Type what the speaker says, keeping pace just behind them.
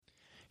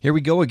Here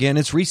we go again.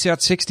 It's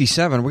Reset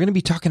 67. We're going to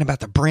be talking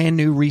about the brand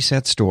new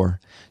Reset store.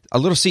 A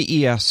little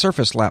CES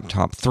Surface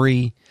Laptop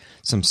 3,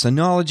 some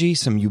Synology,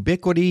 some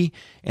Ubiquiti,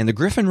 and the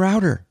Gryphon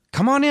router.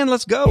 Come on in,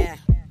 let's go. Yeah.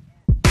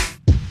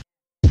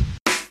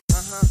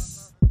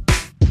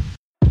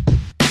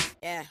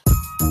 Yeah.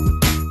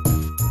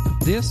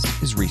 This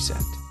is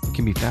Reset. It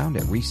can be found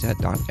at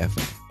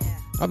reset.fm.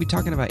 I'll be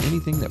talking about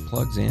anything that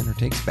plugs in or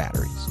takes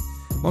batteries,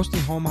 mostly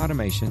home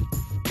automation,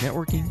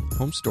 networking,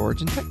 home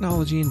storage, and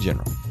technology in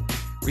general.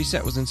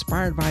 Reset was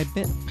inspired by a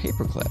bent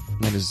paperclip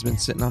that has been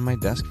sitting on my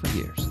desk for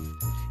years.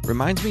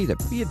 Reminds me to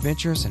be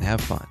adventurous and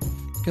have fun,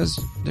 because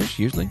there's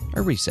usually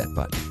a reset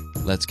button.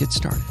 Let's get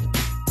started.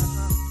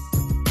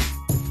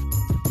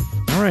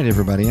 All right,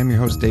 everybody, I'm your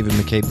host, David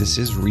McCabe. This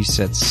is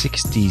Reset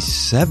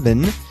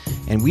 67,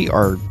 and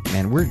we're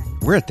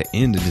at the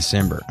end of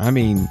December. I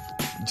mean,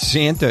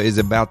 Santa is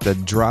about to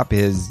drop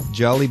his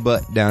jolly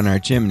butt down our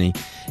chimney,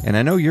 and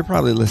I know you're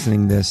probably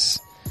listening to this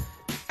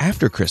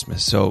after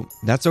Christmas, so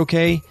that's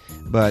okay.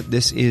 But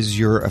this is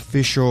your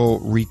official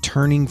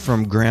Returning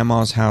from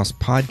Grandma's House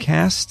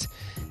podcast,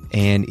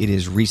 and it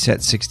is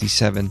Reset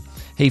 67.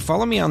 Hey,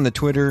 follow me on the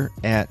Twitter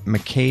at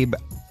McCabe.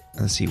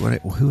 Let's see,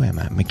 who am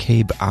I?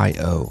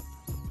 McCabe.io.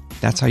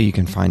 That's how you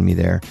can find me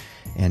there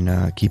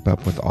and keep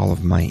up with all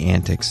of my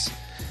antics.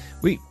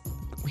 We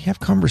have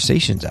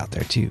conversations out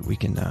there too. You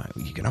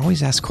can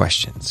always ask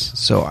questions,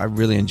 so I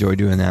really enjoy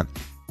doing that.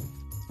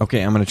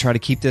 Okay, I'm going to try to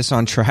keep this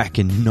on track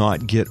and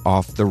not get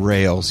off the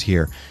rails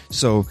here.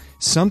 So,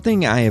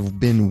 something I have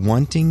been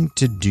wanting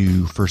to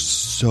do for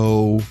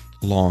so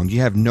long.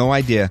 You have no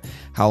idea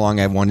how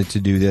long I've wanted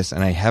to do this,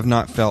 and I have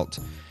not felt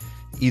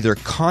either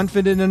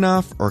confident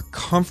enough or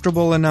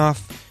comfortable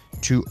enough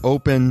to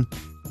open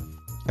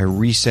a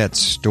Reset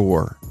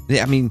store.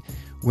 I mean,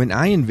 when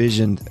I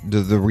envisioned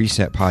the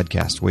Reset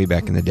podcast way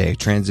back in the day,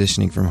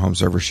 transitioning from Home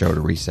Server Show to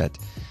Reset,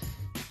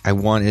 I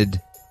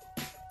wanted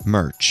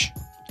merch.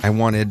 I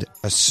wanted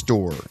a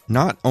store,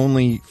 not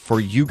only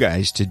for you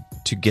guys to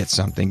get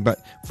something, but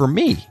for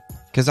me,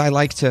 because I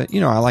like to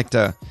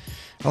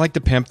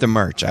pimp the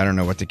merch. I don't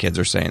know what the kids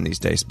are saying these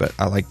days, but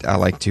I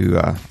like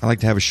to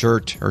have a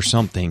shirt or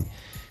something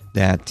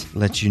that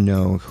lets you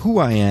know who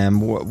I am,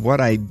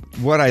 what I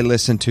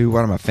listen to,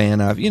 what I'm a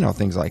fan of,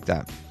 things like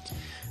that.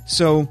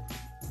 So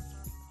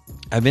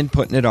I've been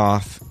putting it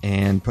off,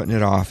 and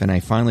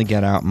I finally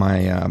get out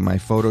my my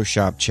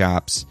Photoshop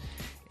chops,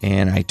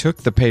 and I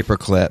took the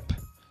paperclip.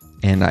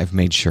 And I've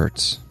made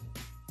shirts.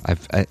 I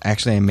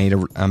made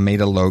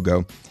a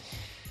logo.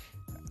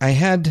 I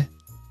had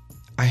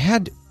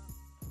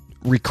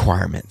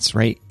requirements,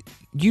 right?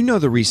 You know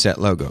the Reset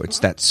logo. It's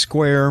that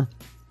square.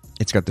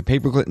 It's got the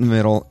paperclip in the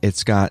middle.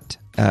 It's got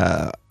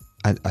a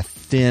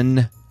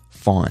thin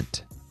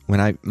font. When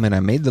I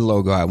made the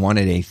logo, I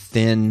wanted a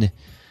thin,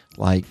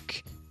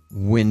 like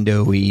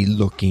windowy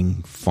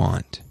looking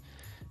font.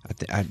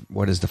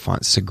 What is the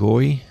font?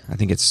 Segoy? I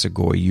think it's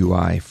Segoy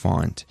UI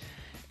font.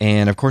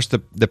 And of course, the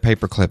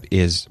paperclip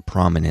is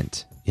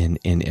prominent in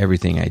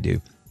everything I do,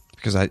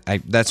 because I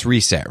that's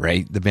Reset,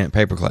 right? The bent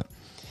paperclip.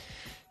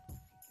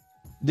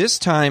 This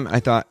time, I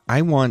thought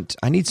I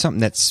need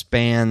something that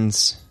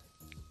spans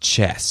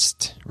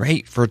chest,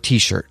 right? For a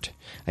T-shirt,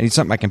 I need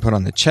something I can put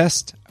on the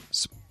chest,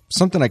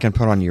 something I can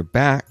put on your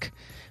back,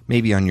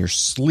 maybe on your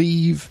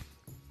sleeve.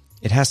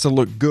 It has to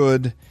look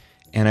good,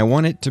 and I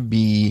want it to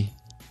be.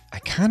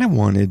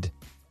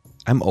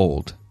 I'm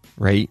old,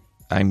 right?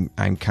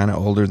 I'm kind of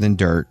older than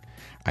dirt.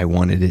 I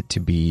wanted it to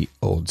be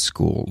old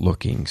school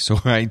looking. So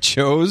I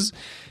chose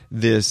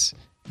this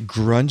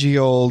grungy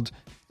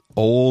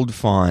old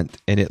font,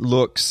 and it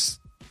looks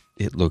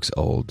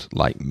old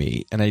like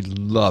me, and I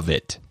love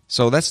it.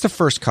 So that's the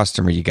first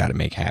customer you got to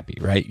make happy,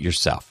 right?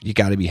 Yourself. You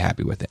got to be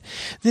happy with it.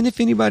 Then if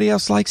anybody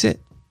else likes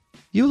it,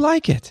 you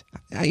like it.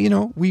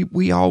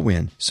 We all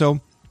win. So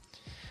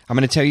I'm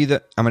going to tell you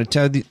the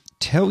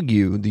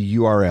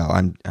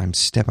URL. I'm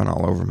stepping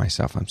all over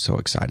myself. I'm so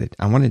excited.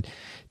 I want to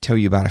tell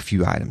you about a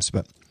few items,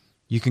 but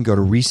you can go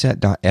to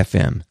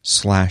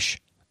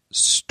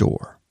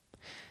reset.fm/store.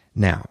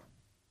 Now,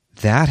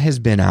 that has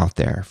been out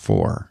there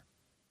for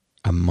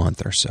a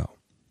month or so,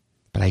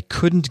 but I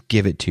couldn't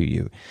give it to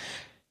you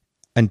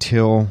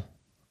until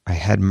I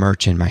had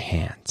merch in my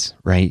hands,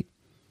 right?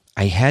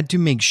 I had to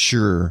make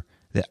sure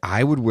that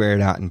I would wear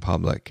it out in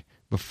public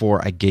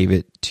before I gave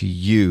it to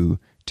you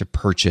to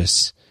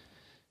purchase,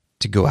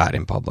 to go out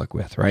in public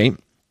with, right?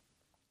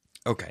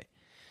 Okay.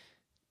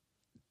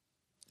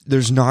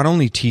 There's not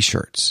only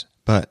t-shirts,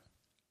 but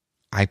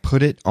I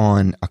put it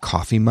on a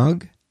coffee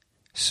mug.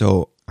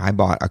 So I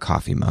bought a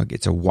coffee mug.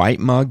 It's a white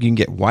mug. You can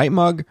get white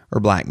mug or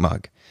black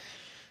mug.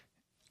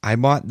 I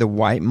bought the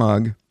white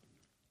mug,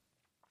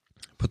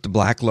 put the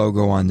black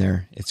logo on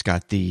there. It's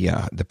got the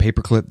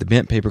paperclip, the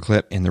bent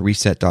paperclip, and the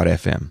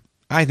reset.fm.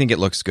 I think it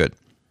looks good.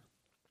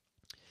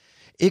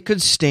 It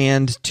could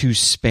stand to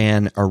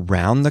span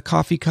around the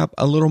coffee cup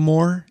a little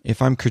more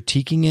if I'm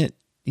critiquing it,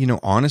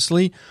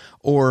 honestly,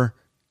 or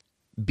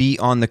be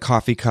on the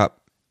coffee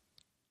cup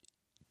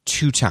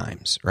 2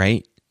 times,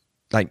 right?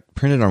 Like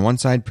print it on one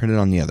side, print it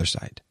on the other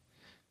side.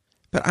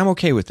 but I'm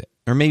okay with it.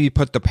 Or maybe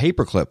put the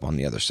paper clip on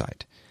the other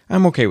side.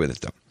 I'm okay with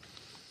it, though.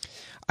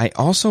 I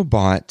also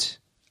bought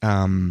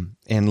and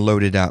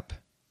loaded up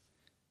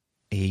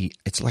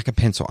it's like a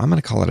pencil. I'm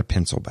going to call it a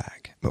pencil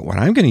bag. But what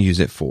I'm going to use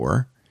it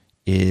for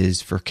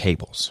is for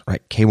cables,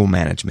 right? Cable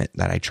management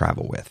that I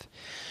travel with.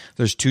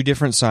 There's 2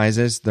 different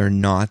sizes. They're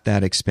not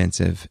that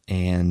expensive,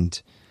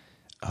 and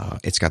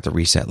it's got the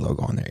Reset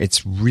logo on there.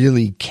 It's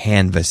really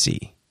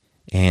canvasy,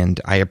 and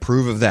I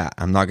approve of that.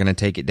 I'm not going to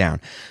take it down.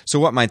 So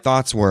what my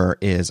thoughts were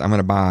is I'm going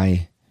to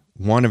buy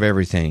one of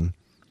everything,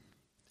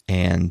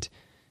 and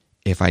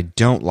if I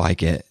don't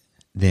like it,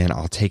 then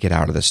I'll take it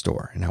out of the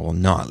store, and I will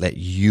not let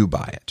you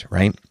buy it,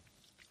 right?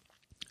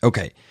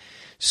 Okay,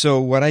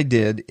 so what I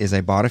did is I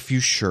bought a few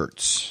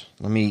shirts.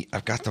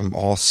 I've got them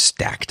all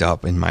stacked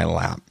up in my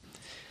lap.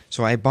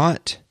 So I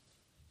bought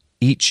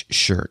each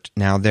shirt.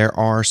 Now, there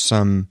are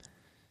some,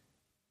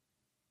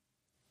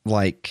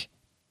 like,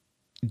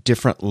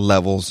 different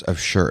levels of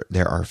shirt.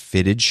 There are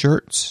fitted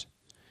shirts.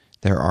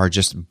 There are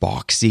just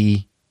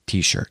boxy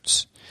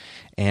t-shirts.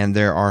 And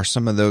there are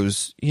some of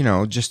those,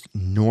 just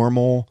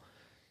normal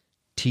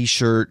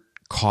t-shirt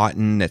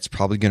cotton that's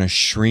probably going to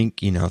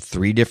shrink,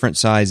 3 different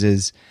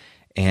sizes.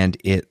 And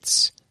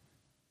it's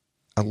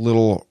a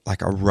little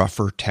like a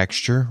rougher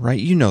texture, right?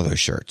 You know those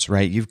shirts,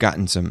 right? You've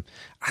gotten some,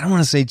 I don't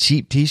want to say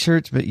cheap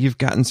t-shirts, but you've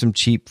gotten some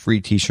cheap free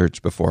t-shirts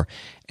before,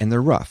 and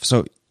they're rough.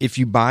 So if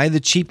you buy the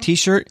cheap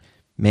t-shirt,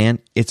 man,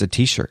 it's a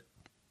t-shirt.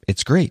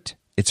 It's great.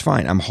 It's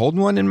fine. I'm holding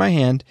one in my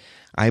hand.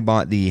 I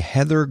bought the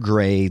heather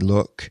gray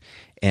look,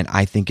 and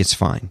I think it's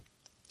fine.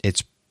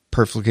 It's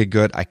perfectly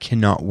good. I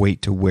cannot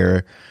wait to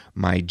wear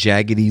my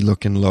jaggedy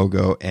looking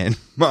logo and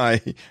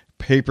my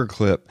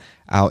paperclip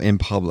out in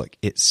public.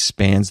 It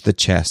spans the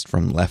chest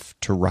from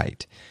left to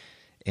right.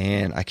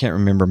 And I can't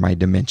remember my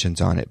dimensions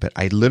on it, but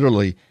I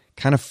literally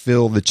kind of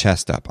fill the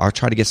chest up. I'll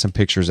try to get some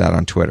pictures out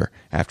on Twitter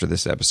after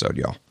this episode,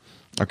 y'all.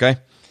 Okay?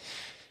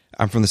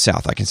 I'm from the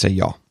South. I can say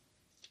y'all.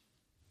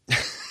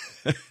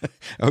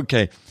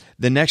 Okay.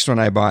 The next one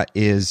I bought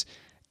is,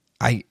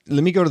 let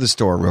me go to the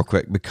store real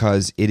quick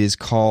because it is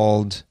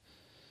called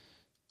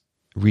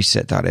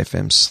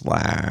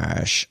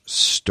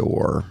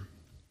reset.fm/store.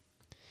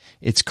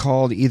 It's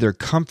called either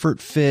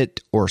Comfort Fit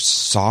or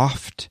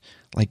Soft,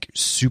 like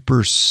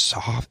super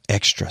soft,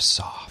 extra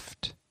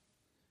soft.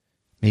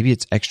 Maybe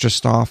it's extra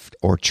soft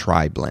or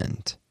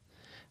Tri-Blend.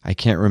 I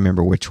can't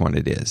remember which one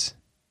it is.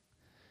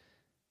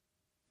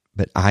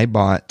 But I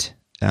bought,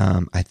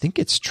 I think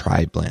it's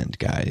Tri-Blend,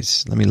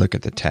 guys. Let me look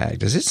at the tag.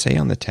 Does it say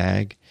on the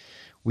tag?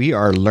 We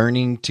are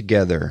learning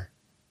together.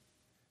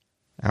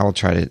 I will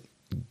try to,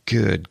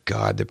 good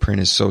God, the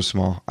print is so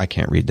small. I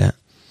can't read that.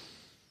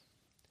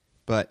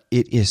 But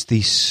it is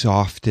the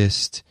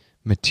softest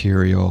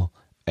material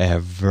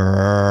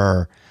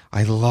ever.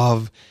 I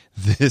love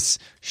this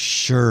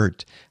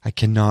shirt. I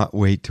cannot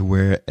wait to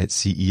wear it at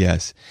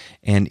CES.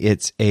 And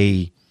it's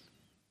a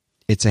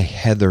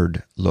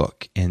heathered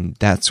look. And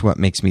that's what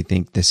makes me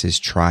think this is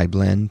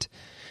Tri-Blend,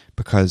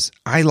 because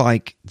I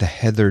like the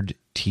heathered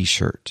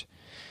t-shirt.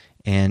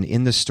 And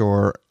in the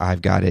store,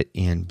 I've got it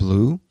in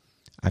blue.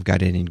 I've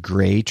got it in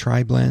gray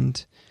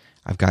Tri-Blend.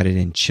 I've got it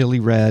in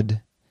chili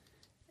red.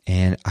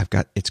 And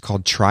it's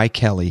called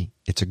Tri-Kelly.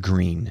 It's a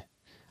green.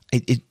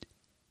 It's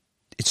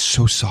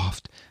so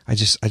soft. I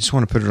just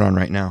want to put it on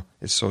right now.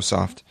 It's so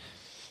soft.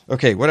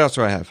 Okay, what else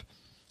do I have?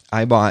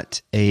 I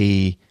bought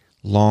a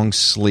long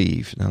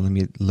sleeve. Now let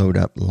me load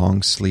up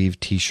long sleeve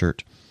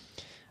t-shirt.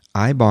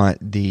 I bought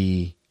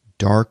the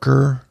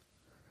darker,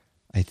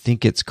 I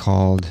think I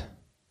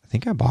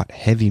bought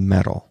heavy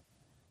metal.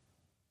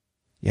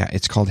 Yeah,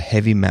 it's called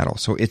heavy metal.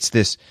 So it's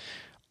this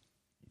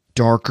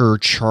darker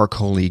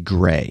charcoaly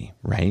gray,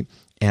 right?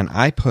 And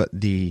I put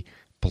the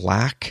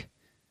black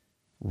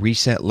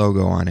Reset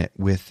logo on it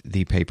with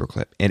the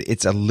paperclip. And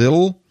it's a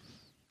little,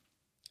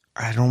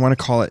 I don't want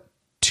to call it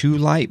too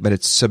light, but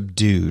it's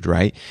subdued,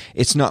 right?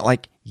 It's not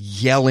like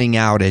yelling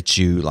out at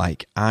you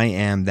like I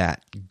am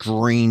that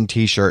green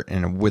t-shirt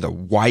and with a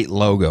white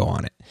logo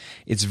on it.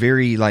 It's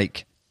very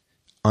like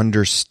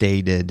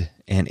understated,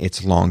 and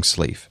it's long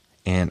sleeve,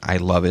 and I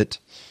love it.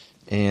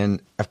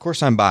 And of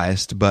course I'm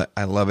biased, but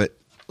I love it.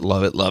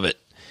 Love it, love it.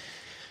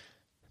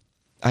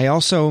 I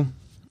also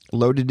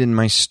loaded in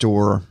my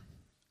store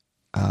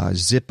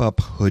zip-up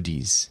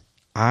hoodies.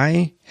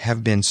 I'm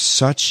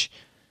such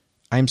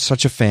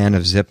a fan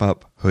of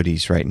zip-up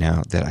hoodies right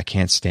now that I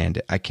can't stand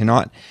it. I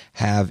cannot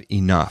have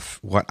enough.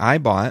 What I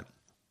bought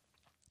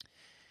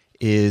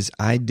is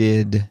I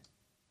did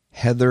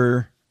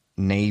heather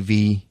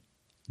navy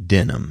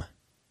denim.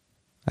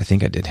 I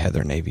think I did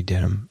heather navy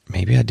denim.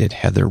 Maybe I did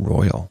heather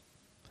royal.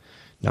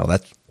 No,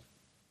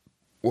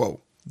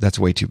 that's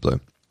way too blue.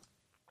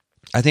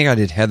 I think I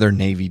did heather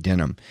navy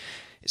denim.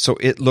 So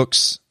it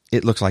looks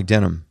like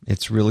denim.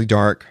 It's really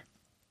dark.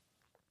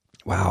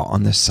 Wow,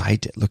 on the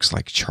site it looks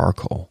like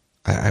charcoal.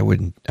 I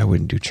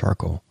wouldn't do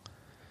charcoal.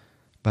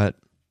 But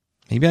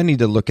maybe I need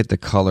to look at the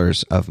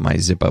colors of my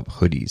zip-up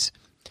hoodies.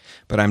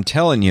 But I'm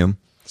telling you,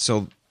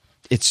 so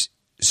it's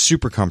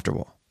super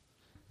comfortable.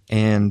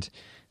 And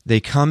they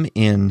come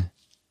in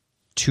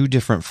two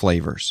different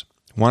flavors.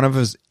 One of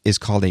us is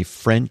called a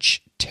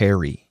French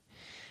Terry.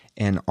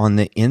 And on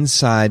the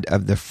inside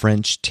of the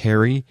French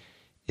Terry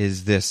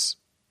is this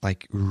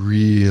like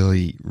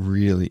really,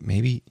 really,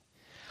 maybe,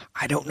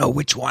 I don't know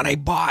which one I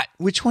bought.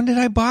 Which one did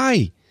I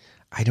buy?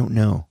 I don't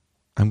know.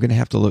 I'm going to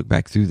have to look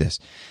back through this.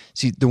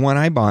 See, the one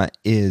I bought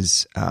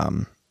is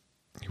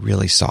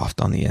really soft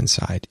on the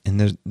inside.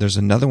 And there's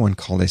another one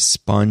called a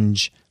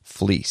sponge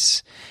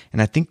fleece.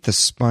 And I think the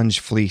sponge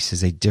fleece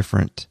is a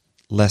different,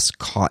 less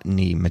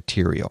cottony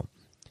material.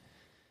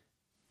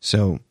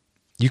 So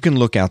you can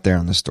look out there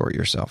on the store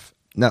yourself.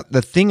 Now,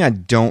 the thing I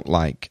don't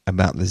like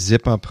about the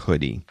zip-up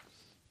hoodie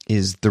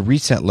is the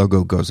Reset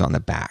logo goes on the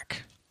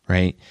back,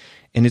 right?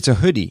 And it's a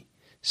hoodie.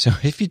 So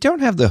if you don't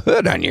have the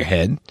hood on your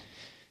head,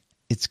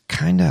 it's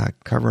kind of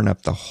covering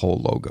up the whole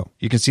logo.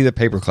 You can see the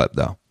paperclip,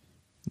 though.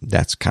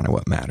 That's kind of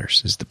what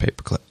matters, is the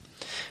paperclip.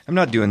 I'm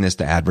not doing this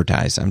to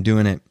advertise. I'm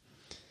doing it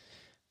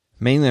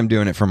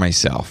for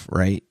myself,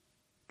 right?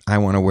 I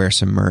want to wear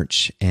some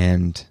merch,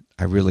 and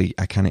I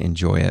kind of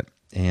enjoy it.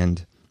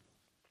 And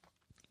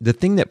the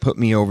thing that put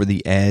me over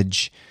the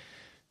edge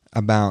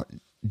about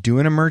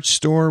doing a merch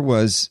store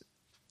was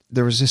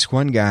there was this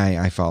one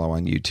guy I follow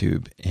on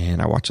YouTube,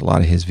 and I watch a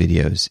lot of his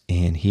videos,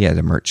 and he had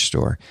a merch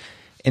store.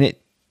 And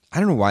I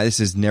don't know why this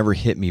has never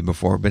hit me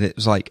before, but it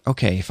was like,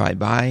 okay, if I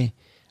buy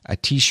a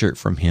t-shirt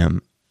from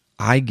him,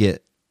 I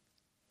get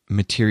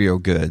material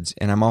goods,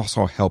 and I'm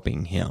also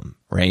helping him,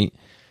 right?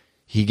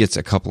 He gets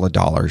a couple of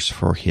dollars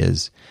for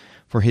his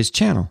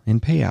channel in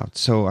payout.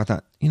 So I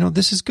thought,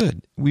 this is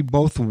good. We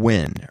both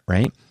win,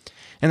 right?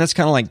 And that's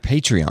kind of like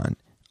Patreon.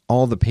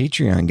 All the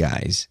Patreon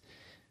guys,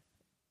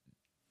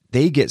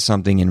 they get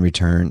something in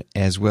return,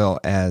 as well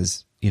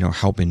as,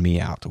 helping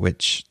me out,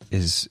 which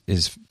is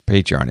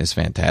Patreon is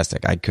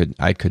fantastic. I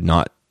could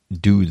not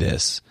do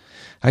this.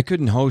 I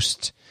couldn't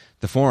host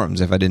the forums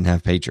if I didn't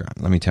have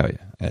Patreon. Let me tell you,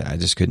 I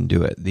just couldn't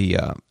do it. The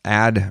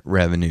ad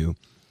revenue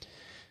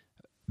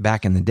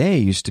back in the day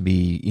used to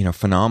be,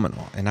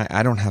 phenomenal. And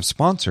I don't have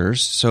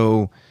sponsors,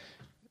 so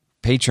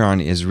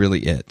Patreon is really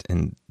it.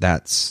 And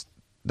it's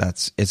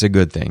a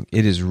good thing.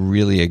 It is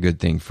really a good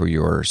thing for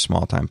your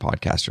small-time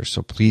podcasters.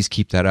 So please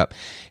keep that up.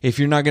 If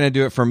you're not going to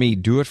do it for me,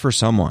 do it for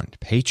someone.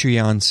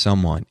 Patreon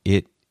someone.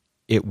 It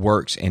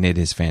works, and it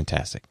is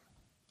fantastic.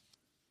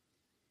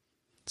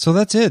 So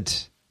that's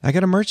it. I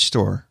got a merch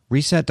store,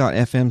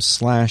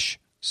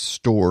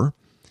 reset.fm/store.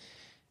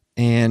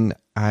 And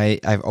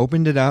I've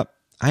opened it up.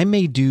 I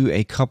may do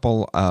a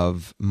couple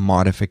of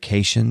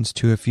modifications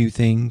to a few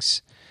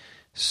things.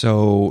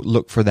 So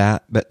look for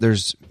that. But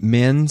there's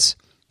men's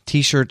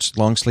t-shirts,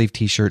 long sleeve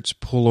t-shirts,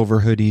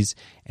 pullover hoodies,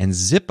 and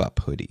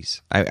zip-up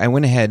hoodies. I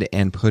went ahead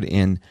and put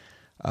in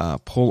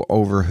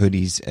pullover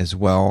hoodies as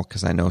well,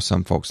 because I know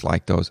some folks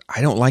like those.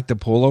 I don't like the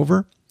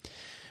pullover,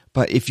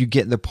 but if you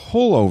get the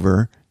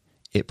pullover,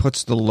 it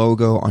puts the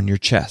logo on your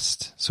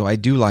chest. So I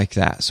do like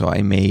that. So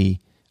I may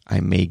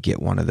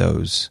get one of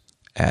those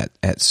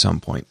at some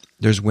point.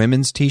 There's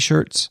women's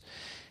t-shirts,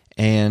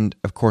 and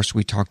of course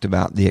we talked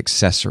about the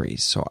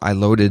accessories. So I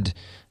loaded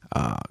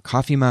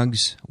coffee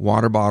mugs,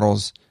 water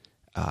bottles,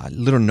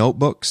 little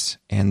notebooks,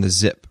 and the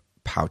zip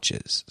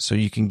pouches. So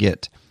you can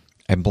get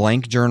a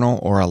blank journal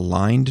or a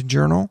lined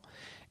journal,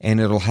 and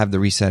it'll have the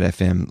Reset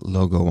FM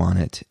logo on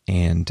it,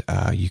 and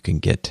you can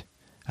get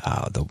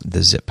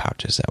the zip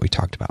pouches that we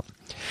talked about.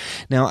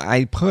 Now,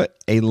 I put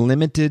a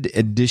limited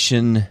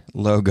edition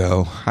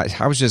logo.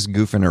 I was just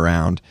goofing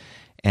around,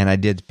 and I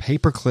did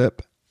paperclip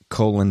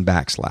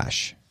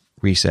 /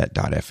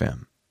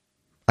 reset.fm.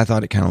 I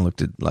thought it kind of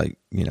looked like,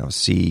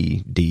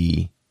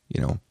 CD,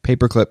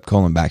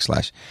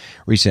 paperclip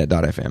 /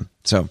 reset.fm.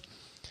 So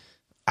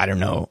I don't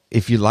know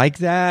if you like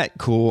that.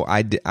 Cool.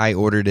 I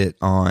ordered it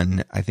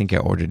on, I think I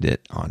ordered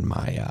it on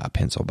my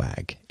pencil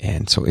bag.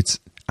 And so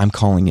I'm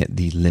calling it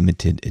the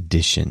limited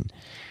edition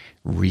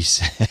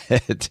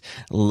Reset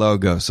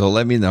logo. So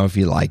let me know if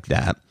you like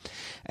that.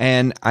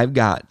 And I've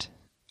got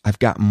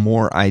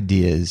more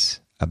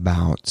ideas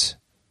about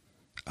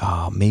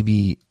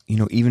maybe,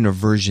 even a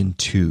version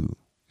 2.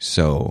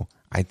 So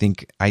I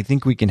think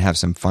we can have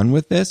some fun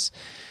with this,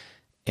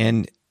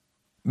 and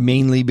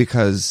mainly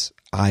because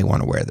I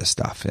want to wear this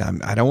stuff.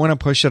 I don't want to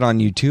push it on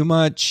you too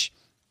much.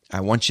 I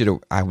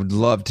would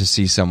love to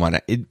see someone.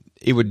 I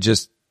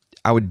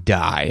would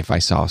die if I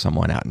saw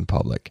someone out in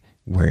public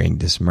wearing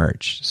this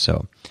merch.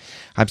 So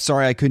I'm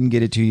sorry I couldn't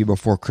get it to you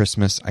before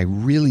Christmas. I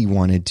really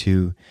wanted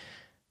to,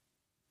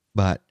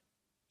 but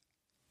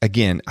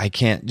again, I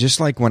can't. Just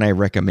like when I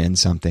recommend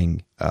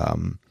something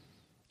on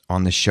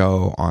the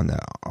show, on the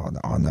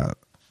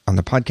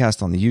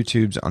podcast, on the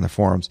YouTubes, on the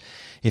forums,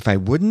 if I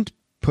wouldn't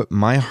put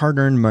my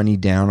hard-earned money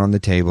down on the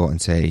table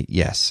and say,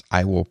 yes,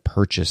 I will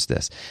purchase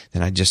this,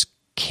 then I just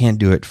can't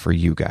do it for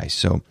you guys.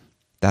 So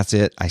that's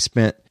it. I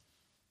spent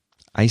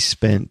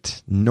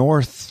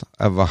north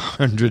of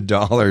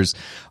 $100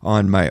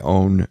 on my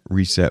own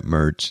Reset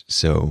merch.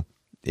 So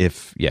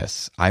if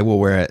yes, I will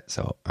wear it.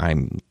 So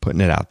I'm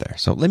putting it out there.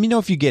 So let me know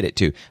if you get it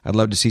too. I'd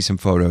love to see some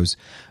photos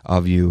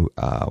of you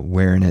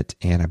wearing it.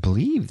 And I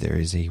believe there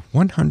is a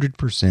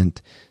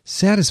 100%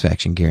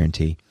 satisfaction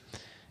guarantee.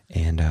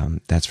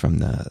 And that's from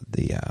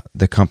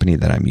the company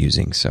that I'm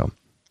using. So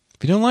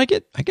if you don't like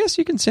it, I guess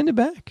you can send it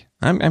back.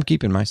 I'm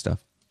keeping my stuff.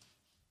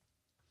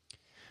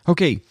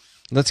 Okay,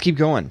 let's keep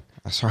going.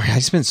 Sorry, I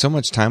spent so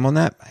much time on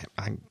that.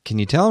 Can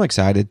you tell I'm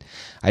excited?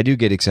 I do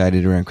get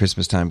excited around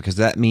Christmas time because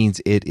that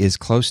means it is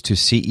close to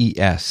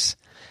CES.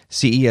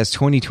 CES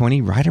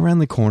 2020, right around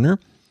the corner.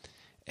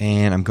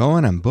 And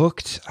I'm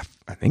booked.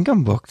 I think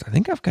I'm booked. I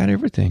think I've got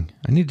everything.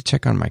 I need to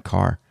check on my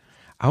car.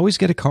 I always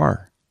get a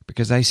car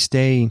because I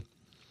stay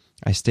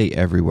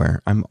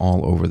everywhere. I'm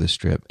all over the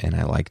strip and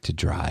I like to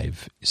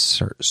drive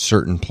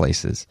certain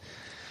places.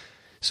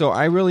 So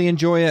I really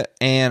enjoy it,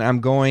 and I'm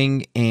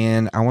going,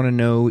 and I want to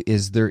know,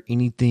 is there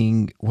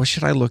anything, what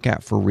should I look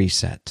at for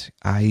Reset?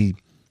 I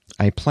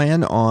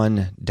plan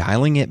on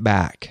dialing it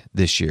back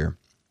this year.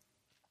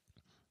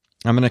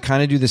 I'm going to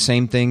kind of do the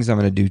same things. I'm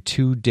going to do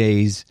 2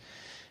 days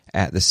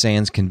at the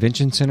Sands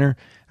Convention Center.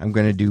 I'm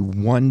going to do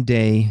 1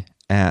 day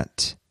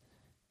at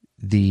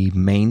the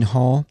main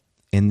hall,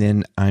 and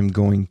then I'm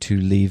going to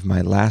leave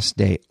my last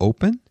day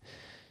open.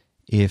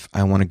 If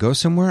I want to go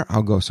somewhere,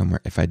 I'll go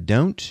somewhere. If I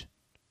don't,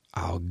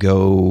 I'll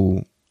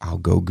go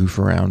goof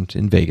around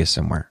in Vegas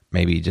somewhere.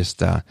 Maybe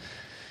just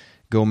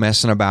go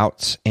messing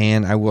about.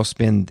 And I will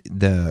spend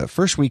the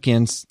first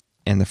weekends,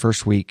 and the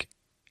first week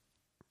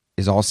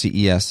is all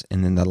CES,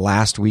 and then the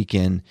last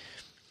weekend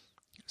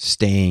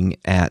staying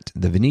at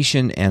the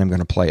Venetian, and I'm going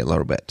to play a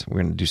little bit.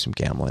 We're going to do some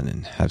gambling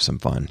and have some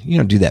fun.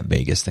 Do that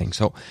Vegas thing.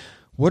 So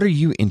what are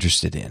you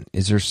interested in?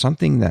 Is there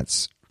something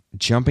that's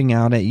jumping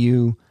out at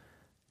you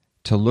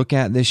to look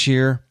at this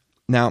year?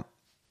 Now,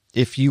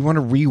 if you want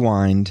to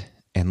rewind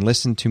and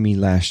listen to me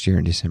last year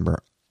in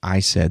December, I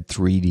said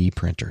 3D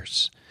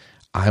printers.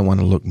 I want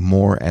to look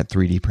more at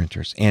 3D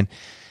printers. And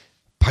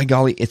by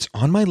golly, it's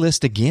on my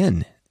list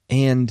again.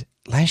 And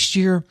last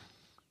year,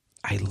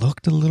 I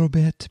looked a little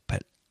bit,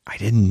 but I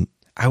didn't.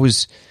 I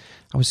was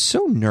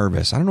so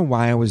nervous. I don't know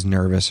why I was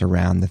nervous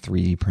around the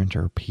 3D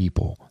printer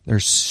people.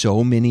 There's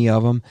so many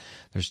of them.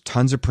 There's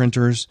tons of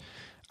printers.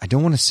 I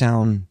don't want to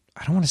sound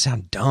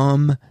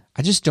dumb.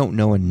 I just don't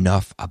know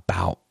enough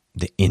about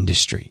the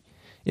industry.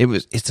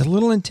 It's a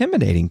little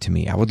intimidating to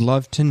me. I would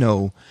love to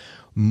know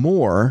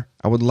more.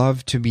 I would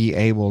love to be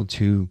able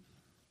to,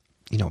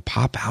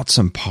 pop out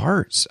some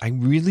parts. I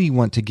really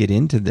want to get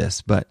into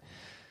this, but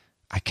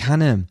I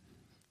don't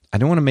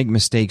want to make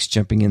mistakes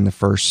jumping in the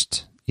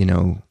first,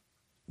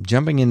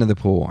 jumping into the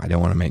pool. I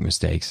don't want to make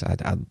mistakes.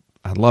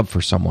 I'd love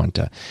for someone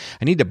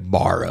I need to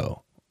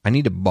borrow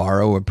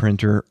a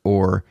printer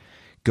or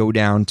go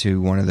down to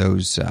one of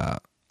those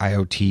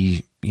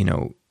IoT,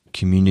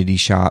 community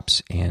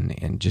shops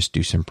and just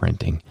do some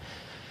printing.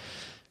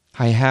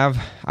 I have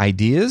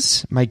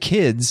ideas. My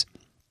kids,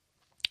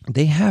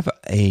 they have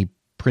a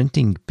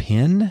printing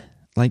pen.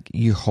 Like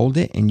you hold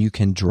it and you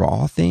can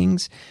draw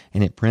things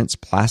and it prints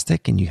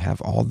plastic and you have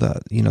all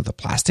the, the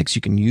plastics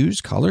you can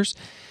use, colors.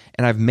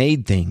 And I've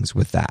made things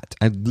with that.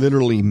 I've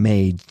literally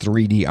made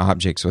 3D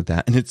objects with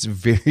that. And it's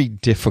very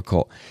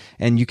difficult.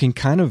 And you can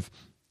kind of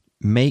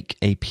make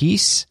a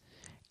piece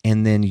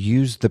and then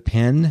use the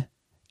pen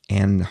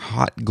and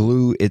hot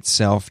glue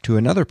itself to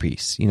another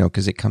piece,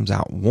 because it comes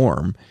out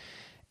warm.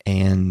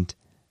 And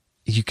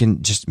you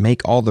can just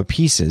make all the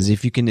pieces.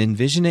 If you can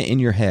envision it in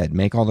your head,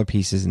 make all the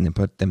pieces and then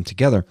put them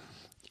together,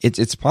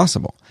 it's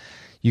possible.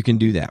 You can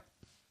do that.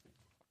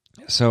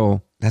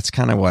 So that's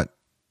kind of what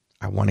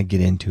I want to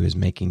get into, is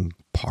making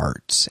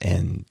parts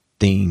and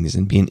things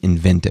and being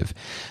inventive.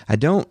 I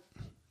don't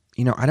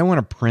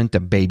want to print a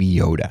baby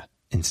Yoda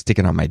and stick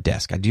it on my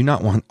desk. I do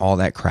not want all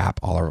that crap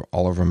all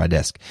over my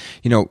desk.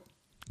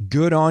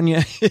 Good on you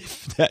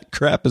if that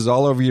crap is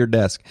all over your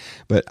desk.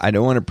 But I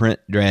don't want to print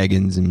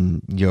dragons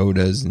and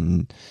Yodas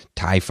and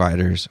TIE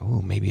fighters.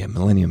 Oh, maybe a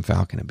Millennium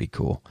Falcon would be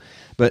cool.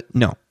 But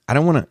no, I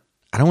don't want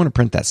to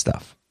print that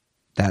stuff.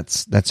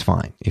 That's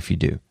fine if you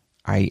do.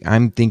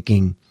 I'm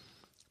thinking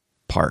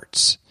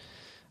parts.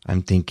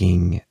 I'm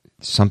thinking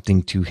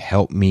something to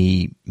help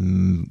me,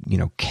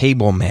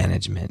 cable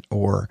management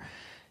or,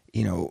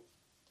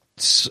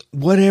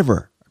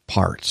 whatever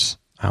parts.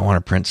 I want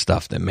to print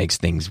stuff that makes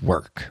things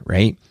work,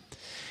 right?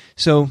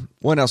 So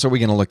what else are we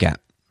going to look at?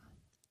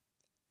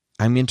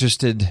 I'm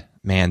interested,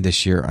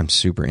 this year I'm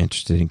super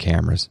interested in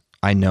cameras.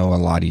 I know a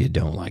lot of you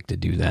don't like to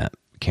do that.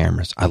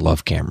 Cameras. I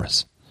love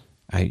cameras.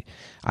 I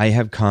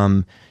have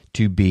come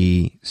to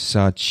be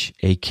such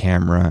a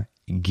camera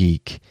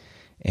geek,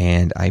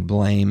 and I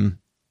blame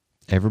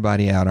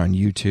everybody out on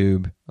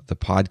YouTube, the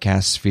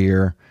podcast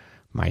sphere,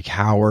 Mike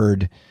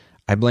Howard.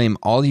 I blame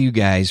all you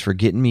guys for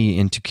getting me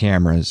into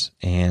cameras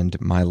and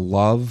my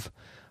love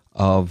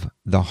of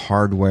the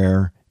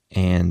hardware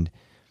and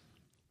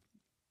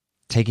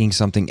taking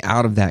something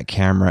out of that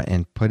camera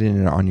and putting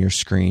it on your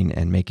screen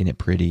and making it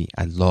pretty.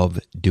 I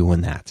love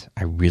doing that.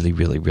 I really,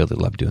 really, really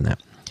love doing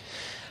that.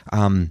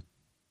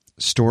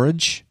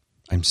 Storage.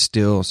 I'm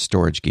still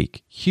storage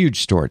geek,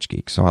 huge storage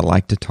geek. So I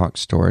like to talk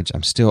storage.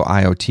 I'm still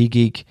IoT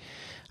geek.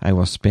 I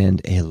will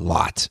spend a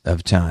lot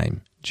of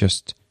time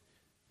just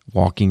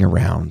walking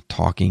around,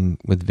 talking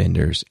with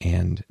vendors,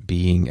 and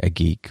being a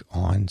geek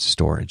on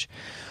storage.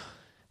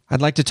 I'd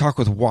like to talk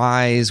with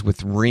Wise,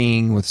 with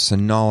Ring, with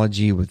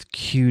Synology, with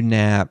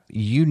QNAP,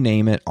 you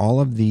name it. All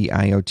of the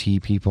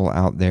IoT people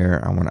out there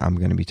I'm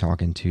going to be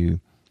talking to.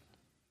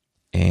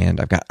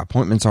 And I've got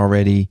appointments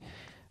already.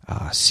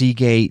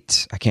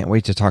 Seagate, I can't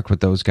wait to talk with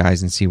those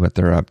guys and see what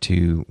they're up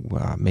to,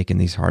 making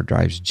these hard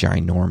drives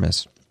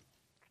ginormous.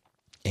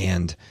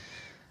 And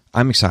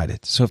I'm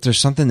excited. So if there's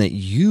something that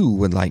you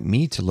would like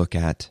me to look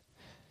at,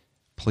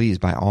 please,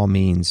 by all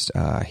means,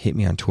 hit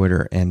me on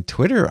Twitter. And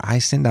Twitter, I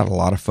send out a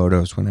lot of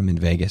photos when I'm in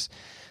Vegas.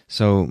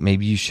 So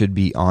maybe you should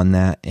be on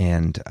that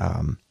and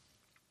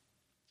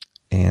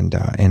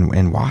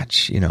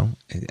watch,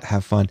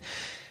 have fun.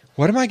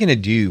 What am I going to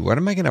do? What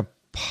am I going to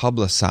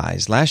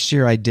publicize? Last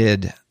year I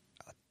did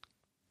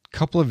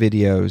couple of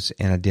videos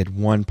and I did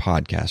one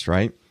podcast,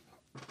 right?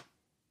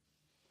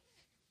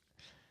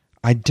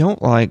 I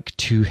don't like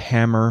to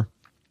hammer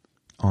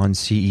on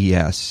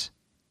CES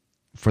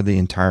for the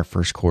entire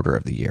first quarter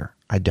of the year.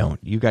 I don't.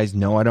 You guys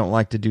know I don't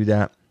like to do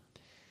that.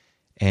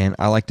 And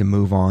I like to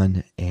move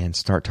on and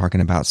start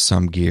talking about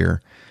some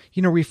gear,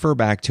 refer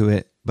back to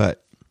it,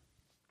 but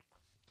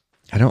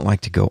I don't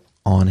like to go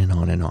on and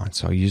on and on.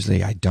 So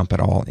usually I dump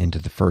it all into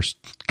the first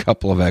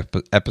couple of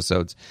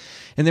episodes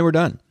and then we're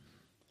done.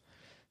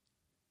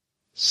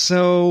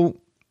 So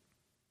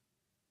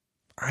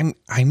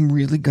I'm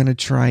really going to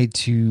try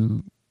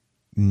to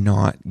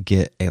not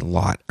get a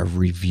lot of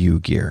review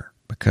gear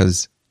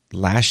because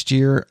last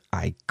year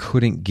I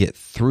couldn't get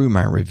through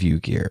my review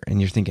gear. And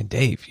you're thinking,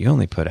 Dave, you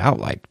only put out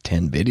like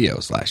 10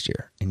 videos last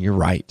year. And you're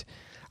right.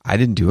 I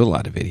didn't do a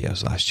lot of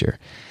videos last year.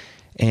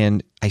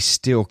 And I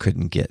still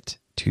couldn't get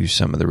to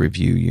some of the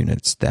review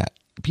units that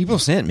people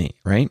sent me,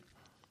 right?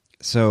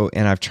 So,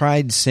 and I've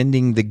tried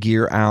sending the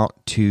gear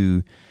out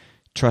to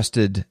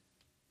trusted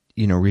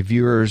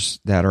reviewers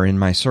that are in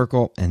my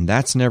circle, and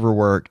that's never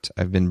worked.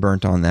 I've been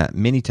burnt on that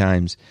many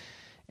times,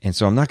 and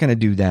so I'm not going to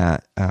do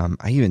that.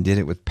 I even did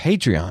it with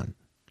Patreon,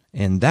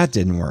 and that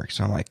didn't work.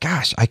 So I'm like,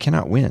 gosh, I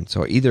cannot win.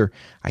 So either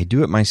I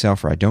do it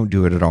myself or I don't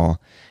do it at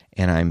all,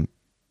 and I'm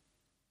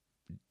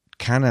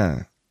kind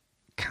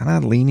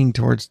of leaning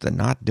towards the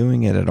not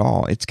doing it at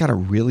all. It's got to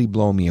really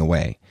blow me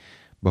away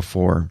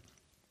before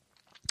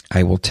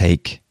I will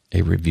take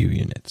a review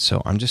unit.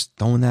 So I'm just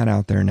throwing that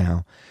out there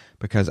now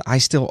because I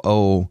still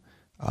owe.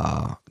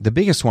 The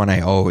biggest one I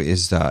owe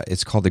is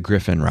it's called the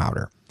Gryphon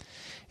router,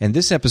 and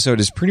this episode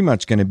is pretty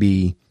much going to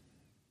be.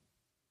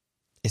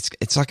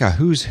 It's like a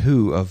who's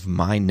who of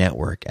my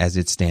network as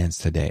it stands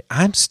today.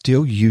 I'm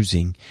still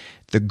using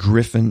the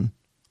Gryphon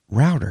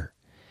router,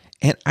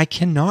 and I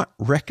cannot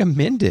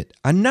recommend it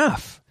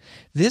enough.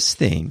 This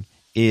thing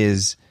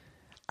is,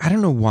 I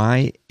don't know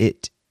why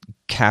it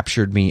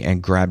captured me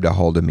and grabbed a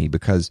hold of me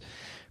because,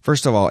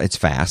 first of all, it's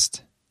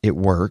fast, it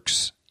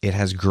works, it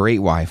has great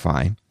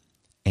Wi-Fi.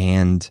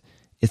 And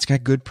it's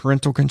got good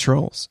parental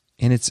controls.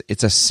 And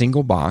it's a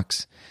single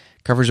box,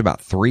 covers about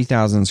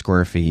 3,000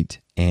 square feet.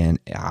 And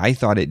I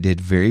thought it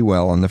did very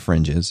well on the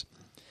fringes.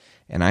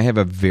 And I have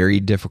a very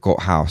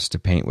difficult house to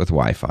paint with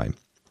Wi-Fi.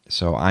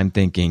 So I'm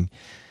thinking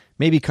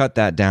maybe cut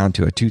that down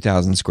to a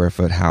 2,000 square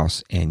foot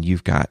house and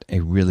you've got a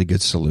really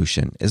good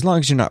solution. As long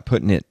as you're not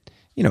putting it,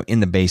 in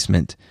the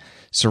basement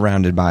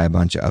surrounded by a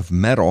bunch of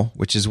metal,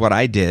 which is what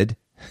I did.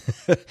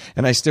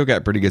 And I still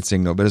got pretty good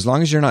signal. But as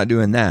long as you're not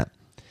doing that,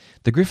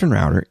 the Gryphon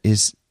router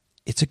it's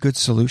a good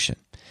solution.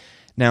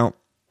 Now,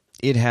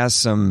 it has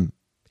some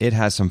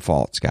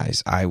faults,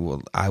 guys. I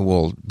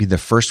will be the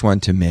first one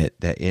to admit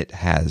that it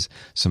has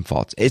some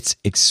faults. It's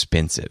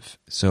expensive.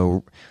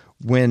 So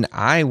when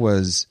I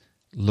was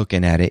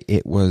looking at it,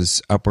 it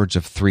was upwards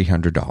of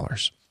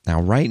 $300.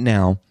 Now, right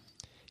now,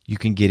 you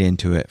can get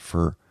into it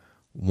for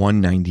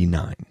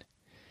 $199.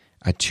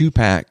 A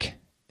 2-pack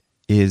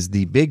is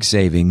the big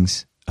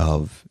savings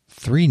of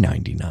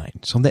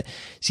 $399. So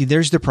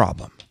there's the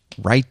problem.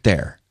 Right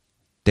there.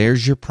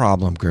 There's your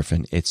problem,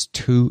 Gryphon. It's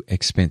too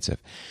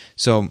expensive.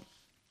 So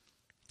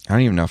I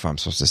don't even know if I'm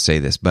supposed to say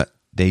this, but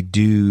they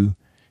do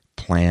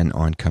plan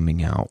on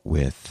coming out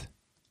with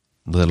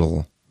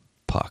little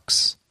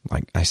pucks.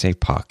 Like I say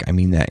puck, I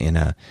mean that in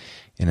a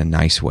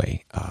nice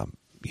way.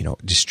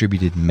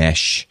 Distributed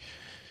mesh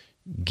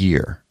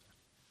gear.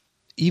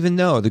 Even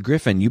though the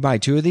Gryphon, you buy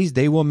 2 of these,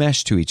 they will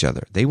mesh to each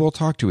other. They will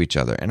talk to each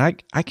other. And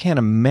I can't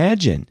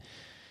imagine.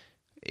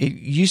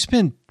 You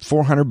spend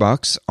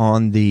 $400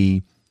 on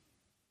the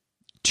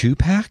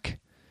 2-pack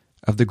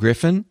of the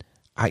Gryphon,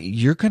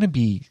 you're going to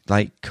be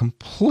like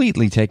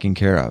completely taken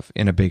care of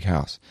in a big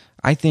house.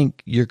 I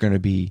think you're going to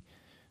be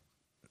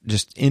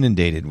just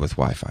inundated with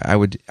Wi-Fi. I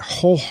would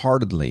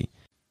wholeheartedly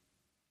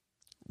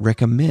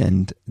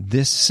recommend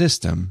this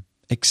system,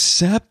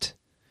 except,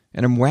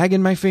 and I'm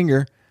wagging my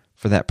finger,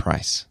 for that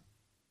price.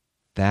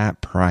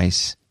 That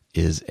price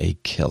is a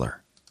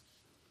killer.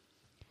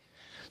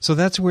 So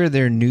that's where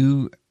their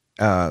new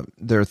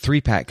their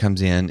 3-pack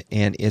comes in,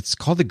 and it's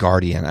called the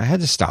Guardian. I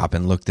had to stop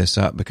and look this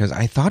up because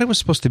I thought it was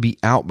supposed to be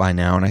out by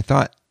now, and I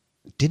thought,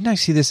 didn't I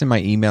see this in my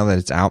email that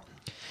it's out?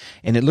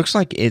 And it looks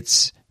like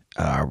it's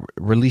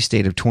release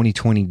date of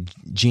 2020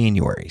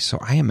 January. So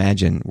I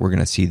imagine we're going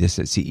to see this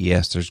at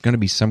CES. There's going to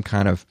be some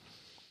kind of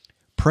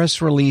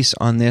press release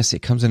on this. It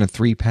comes in a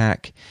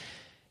 3-pack.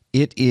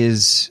 It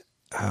is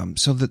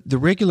so the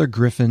regular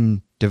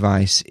Gryphon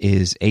device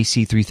is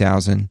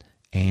AC3000,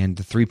 and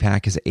the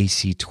 3-pack is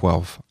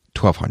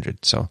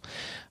AC1200. So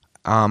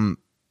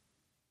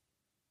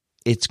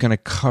it's going to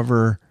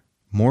cover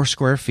more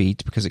square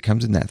feet because it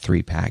comes in that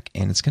 3-pack,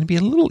 and it's going to be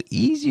a little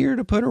easier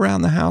to put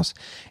around the house.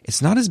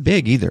 It's not as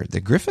big either.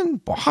 The Gryphon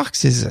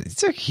box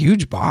it's a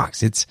huge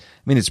box. It's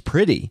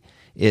pretty.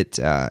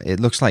 It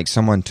looks like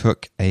someone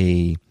took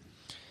a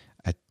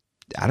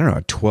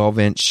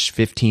 12-inch,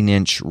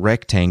 15-inch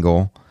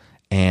rectangle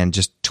and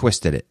just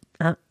twisted it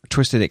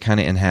kind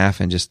of in half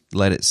and just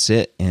let it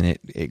sit, and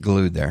it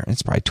glued there.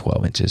 It's probably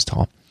 12 inches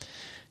tall.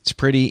 It's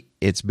pretty.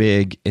 It's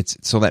big.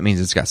 So that means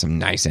it's got some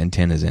nice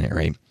antennas in it,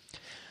 right?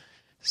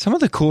 Some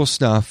of the cool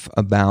stuff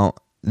about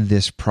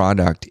this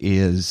product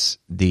is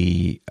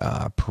the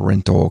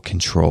parental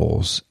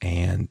controls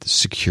and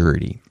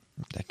security.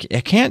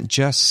 I can't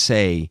just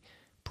say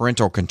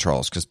parental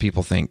controls because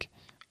people think,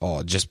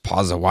 oh, just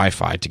pause the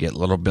Wi-Fi to get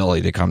little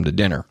Billy to come to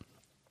dinner.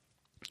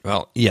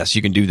 Well, yes,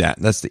 you can do that.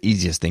 That's the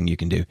easiest thing you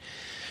can do.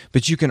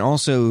 But you can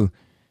also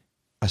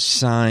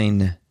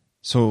assign.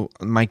 So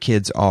my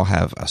kids all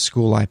have a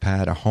school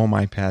iPad, a home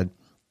iPad.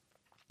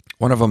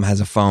 One of them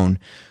has a phone.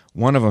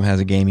 One of them has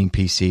a gaming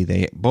PC.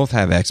 They both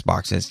have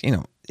Xboxes.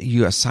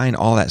 You assign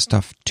all that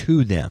stuff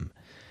to them.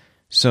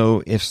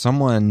 So if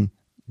someone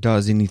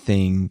does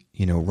anything,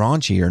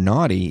 raunchy or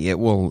naughty, it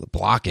will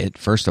block it,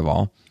 first of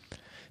all,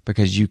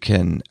 because you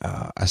can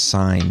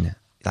assign,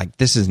 like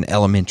this is an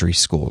elementary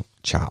school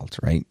child,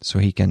 right? So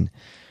he can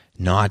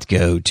not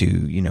go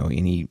to,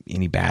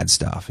 any bad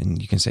stuff.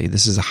 And you can say,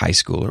 this is a high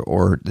schooler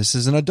or this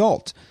is an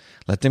adult.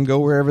 Let them go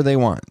wherever they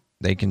want.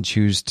 They can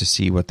choose to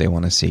see what they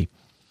want to see.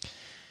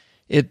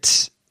 It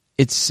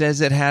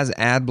says it has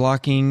ad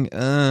blocking.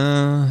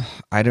 I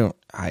don't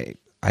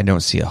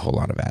see a whole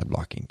lot of ad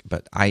blocking,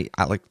 but I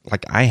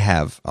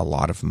have a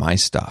lot of my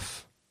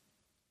stuff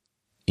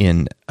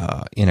in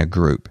a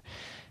group,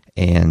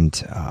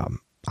 and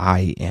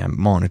I am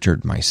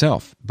monitored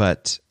myself.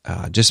 But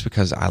just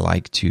because I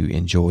like to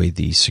enjoy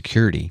the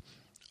security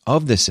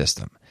of the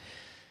system,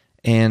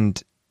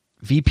 and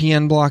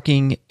VPN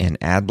blocking and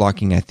ad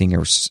blocking, I think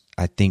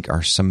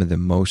are some of the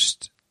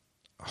most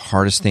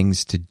hardest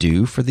things to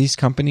do for these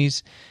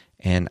companies,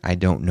 and I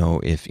don't know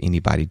if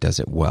anybody does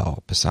it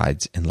well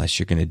besides unless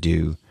you're going to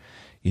do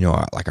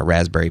like a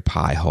Raspberry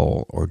Pi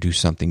hole or do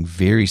something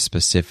very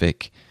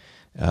specific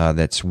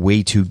that's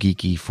way too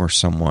geeky for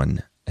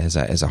someone as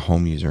a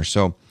home user.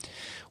 So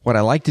what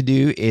I like to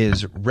do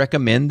is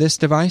recommend this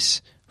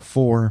device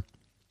for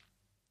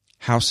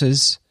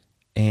houses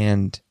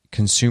and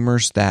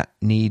consumers that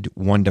need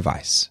one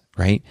device,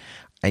 right?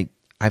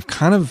 I've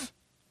kind of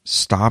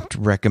stopped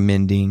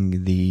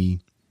recommending the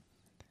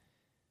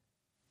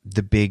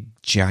big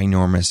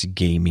ginormous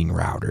gaming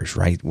routers,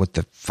 right? With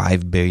the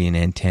 5 billion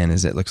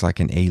antennas, it looks like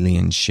an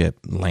alien ship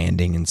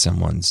landing in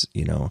someone's,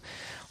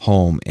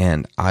 home.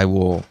 And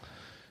I'll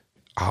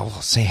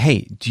say,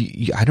 hey,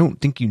 I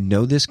don't think you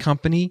know this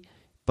company,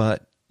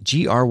 but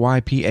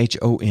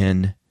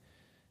Gryphon,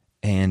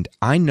 and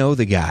I know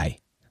the guy.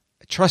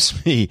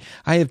 Trust me,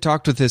 I have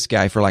talked with this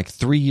guy for like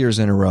 3 years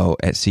in a row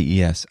at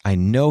CES. I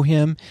know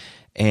him,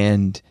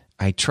 and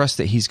I trust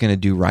that he's going to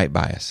do right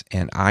by us.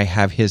 And I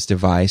have his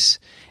device,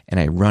 and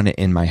I run it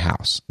in my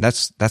house.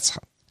 That's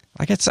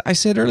like I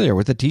said earlier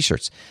with the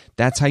T-shirts.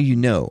 That's how you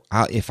know.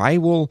 If I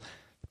will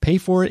pay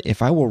for it,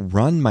 if I will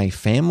run my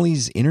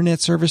family's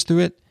internet service through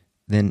it,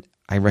 then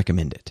I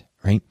recommend it,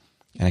 right?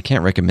 And I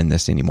can't recommend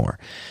this anymore.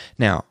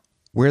 Now,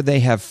 where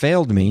they have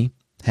failed me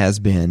has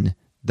been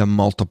the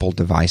multiple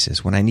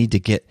devices. When I need to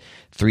get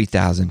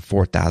 3,000,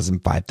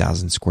 4,000,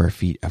 5,000 square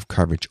feet of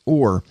coverage,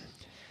 or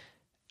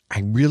I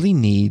really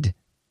need,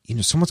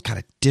 someone's got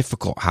a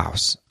difficult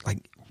house,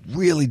 like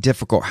really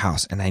difficult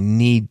house, and I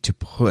need to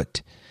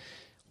put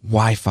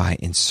Wi-Fi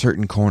in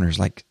certain corners.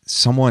 Like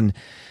someone,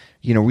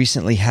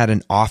 recently had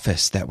an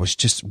office that was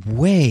just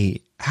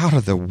way out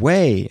of the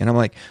way. And I'm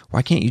like,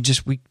 why can't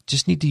we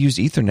just need to use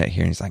Ethernet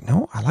here. And he's like,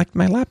 no, I like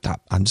my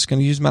laptop. I'm just going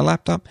to use my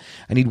laptop.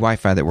 I need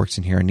Wi-Fi that works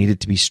in here. I need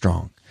it to be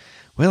strong.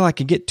 Well, I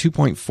could get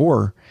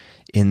 2.4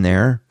 in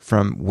there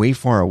from way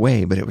far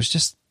away, but it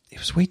was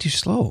way too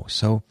slow.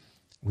 So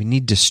we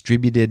need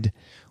distributed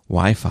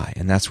Wi-Fi,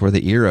 and that's where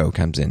the Eero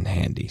comes in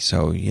handy.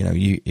 So,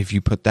 if you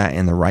put that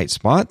in the right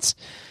spots,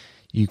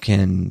 you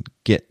can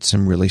get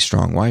some really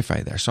strong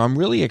Wi-Fi there. So I'm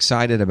really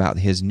excited about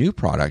his new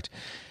product,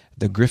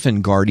 the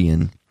Gryphon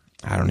Guardian.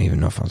 I don't even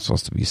know if I'm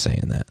supposed to be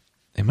saying that.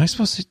 Am I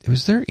supposed to?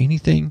 Was there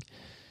anything?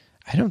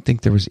 I don't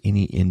think there was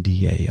any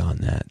NDA on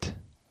that.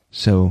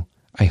 So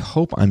I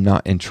hope I'm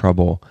not in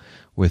trouble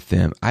with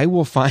them. I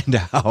will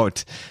find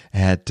out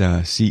at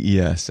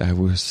CES. I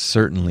will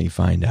certainly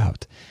find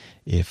out.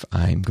 if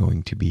I'm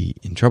going to be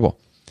in trouble.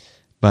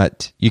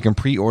 But you can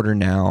pre-order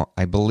now.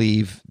 I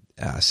believe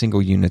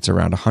single unit's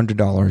around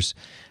 $100.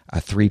 A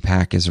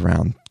 3-pack is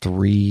around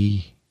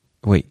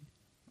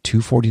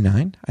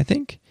 $249, I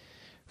think,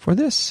 for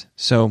this.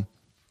 So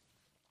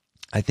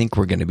I think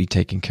we're going to be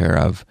taken care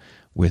of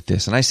with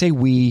this. And I say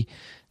we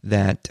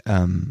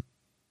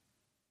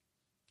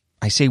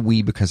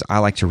because I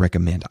like to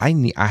recommend.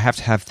 I have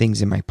to have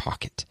things in my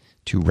pocket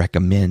to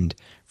recommend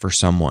for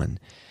someone,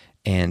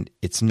 and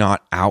it's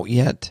not out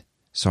yet,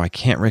 so I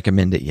can't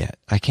recommend it yet.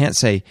 I can't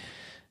say,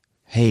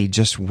 hey,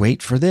 just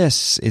wait for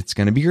this, it's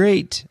going to be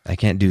great. I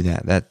can't do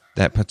that.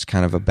 That puts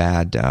kind of a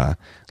bad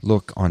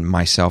look on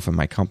myself and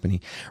my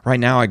company. Right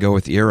now I go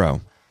with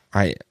Eero.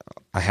 I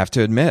have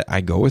to admit, I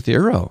go with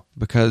Eero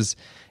because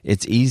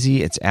it's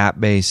easy, it's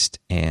app-based,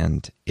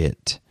 and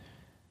it's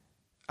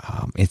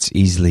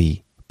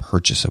easily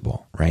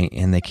purchasable, right?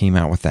 And they came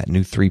out with that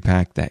new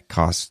 3-pack that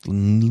costs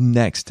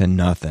next to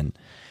nothing,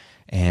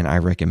 and I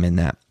recommend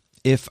that.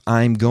 If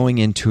I'm going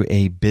into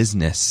a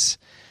business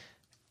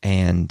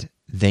and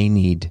they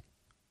need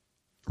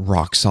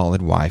rock-solid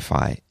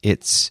Wi-Fi,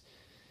 it's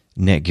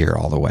Netgear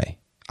all the way.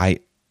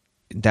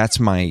 That's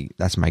my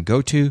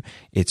go-to.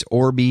 It's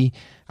Orbi.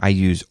 I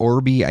use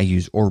Orbi. I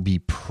use Orbi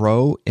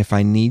Pro if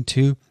I need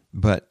to,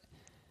 but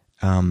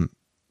that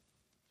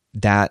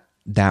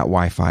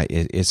Wi-Fi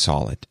is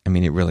solid. I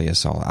mean, it really is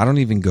solid. I don't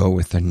even go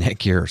with the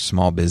Netgear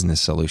small business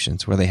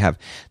solutions where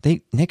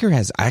Netgear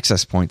has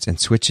access points and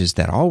switches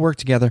that all work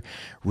together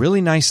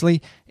really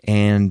nicely,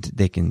 and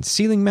they can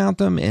ceiling mount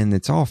them, and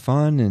it's all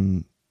fun.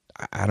 And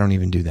I don't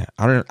even do that.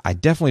 I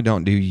definitely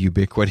don't do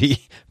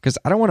Ubiquiti because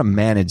I don't want to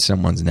manage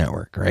someone's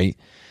network, right?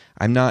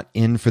 I'm not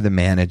in for the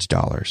manage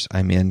dollars.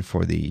 I'm in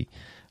for the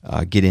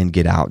get in,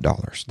 get out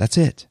dollars. That's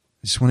it.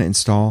 I just want to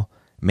install,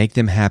 make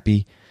them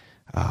happy.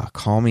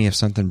 Call me if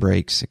something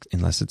breaks,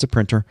 unless it's a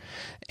printer,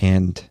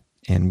 and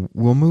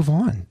we'll move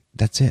on.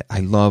 That's it. I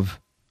love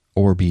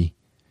Orbi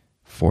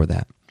for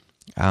that.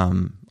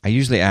 I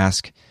usually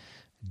ask,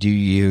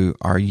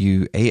 are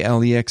you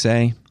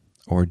Alexa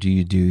or do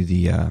you do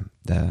the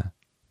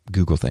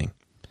Google thing?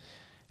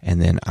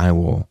 And then I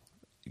will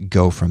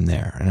go from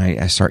there, and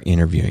I start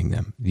interviewing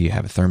them. Do you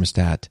have a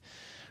thermostat?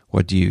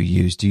 What do you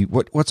use?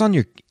 What's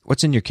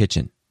in your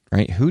kitchen,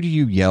 right? Who do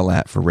you yell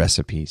at for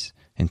recipes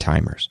and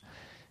timers?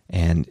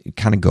 And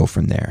kind of go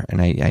from there.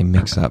 And I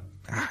mix up,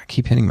 I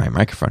keep hitting my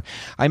microphone.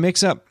 I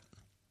mix up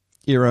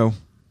Eero,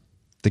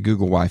 the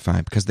Google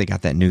Wi-Fi, because they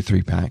got that new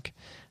 3-pack.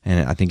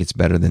 And I think it's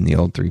better than the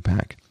old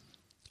 3-pack.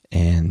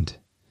 And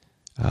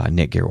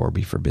Netgear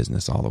Orbi for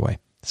business all the way.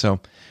 So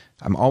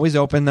I'm always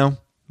open, though.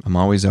 I'm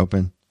always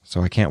open.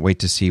 So I can't wait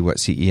to see what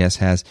CES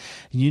has.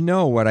 You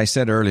know what I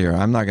said earlier.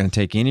 I'm not going to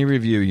take any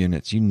review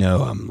units. You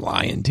know I'm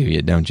lying to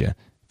you, don't you?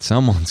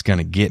 Someone's going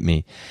to get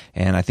me.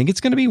 And I think it's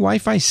going to be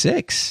Wi-Fi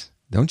 6.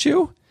 Don't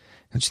you?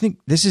 Don't you think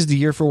this is the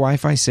year for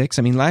Wi-Fi 6?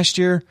 I mean, last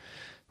year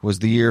was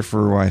the year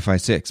for Wi-Fi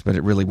 6, but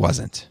it really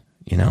wasn't.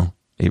 You know,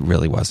 it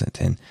really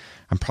wasn't. And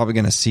I'm probably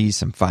going to see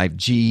some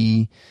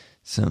 5G,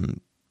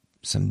 some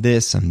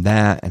this, some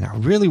that. And I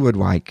really would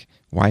like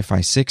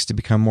Wi-Fi 6 to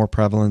become more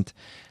prevalent.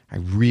 I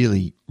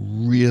really,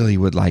 really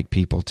would like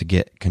people to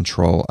get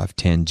control of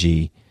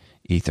 10G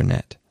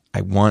Ethernet. I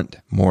want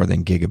more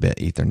than gigabit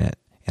Ethernet,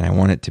 and I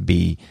want it to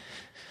be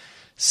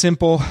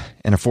simple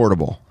and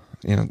affordable.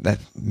 You know,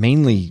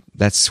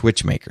 that's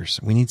switch makers.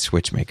 We need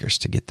switch makers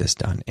to get this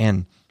done.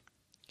 And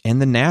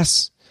the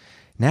NAS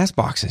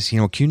boxes,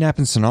 you know, QNAP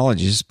and Synology,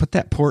 just put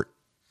that port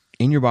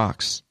in your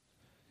box.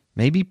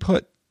 Maybe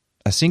put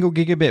a single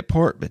gigabit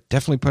port, but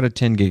definitely put a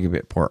 10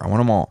 gigabit port. I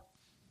want them all.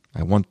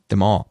 I want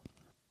them all.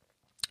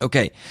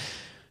 Okay.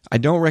 I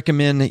don't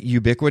recommend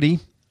Ubiquiti,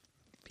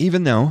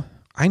 even though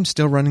I'm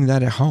still running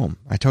that at home.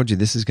 I told you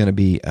this is going to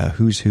be a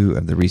who's who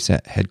of the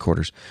Reset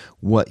headquarters.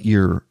 What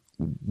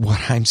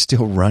I'm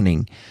still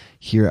running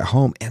here at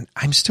home, and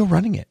I'm still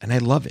running it, and I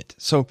love it.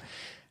 So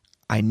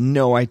I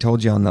know I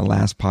told you on the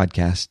last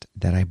podcast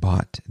that I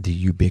bought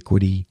the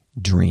Ubiquiti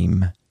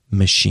Dream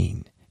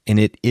Machine, and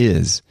it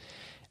is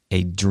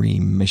a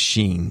dream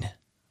machine,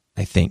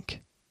 I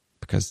think,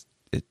 because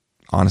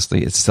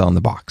honestly, it's still in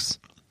the box.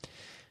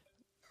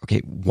 Okay,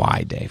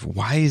 why, Dave?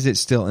 Why is it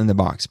still in the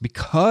box?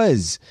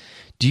 Because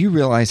do you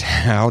realize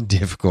how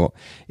difficult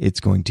it's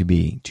going to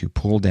be to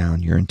pull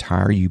down your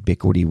entire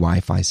Ubiquiti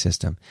Wi-Fi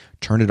system,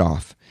 turn it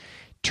off,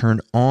 turn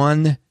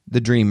on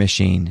the Dream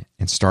Machine,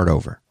 and start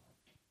over?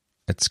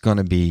 It's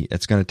going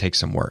to take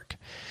some work.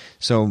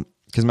 So,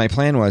 because my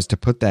plan was to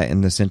put that in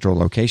the central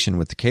location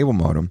with the cable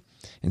modem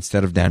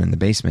instead of down in the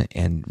basement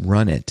and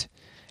run it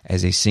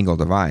as a single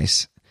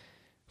device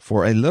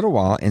for a little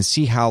while and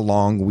see how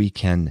long we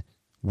can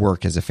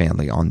work as a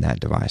family on that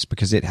device,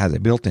 because it has a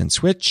built-in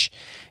switch,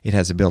 it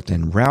has a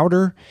built-in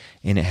router,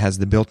 and it has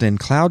the built-in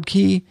cloud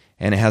key,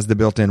 and it has the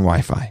built-in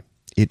Wi-Fi.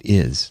 It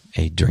is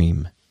a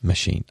dream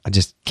machine. I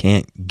just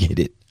can't get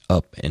it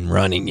up and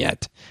running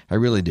yet. I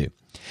really do.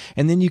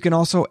 And then you can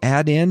also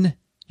add in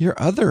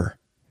your other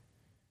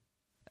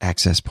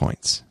access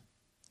points.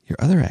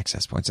 your other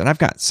access points. And I've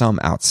got some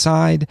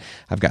outside.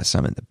 I've got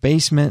some in the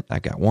basement.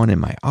 I've got one in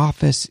my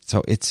office.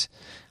 So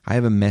I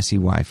have a messy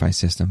Wi-Fi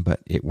system, but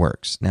it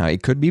works. Now,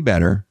 it could be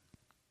better.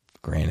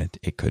 Granted,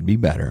 it could be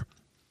better,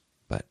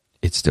 but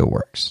it still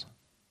works.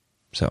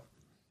 So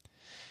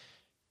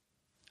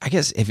I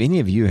guess if any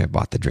of you have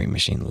bought the Dream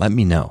Machine, let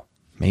me know.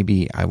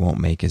 Maybe I won't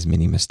make as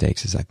many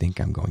mistakes as I think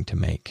I'm going to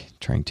make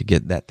trying to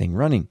get that thing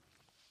running.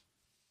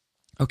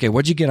 Okay,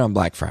 what'd you get on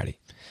Black Friday?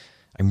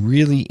 I'm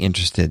really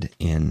interested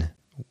in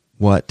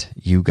what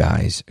you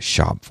guys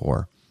shop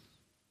for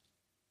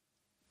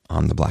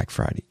on the Black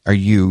Friday. Are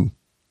you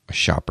a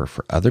shopper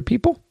for other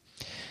people?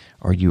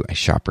 Or are you a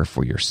shopper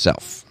for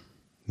yourself?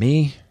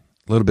 Me,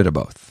 a little bit of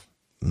both.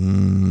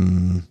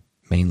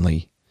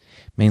 Mainly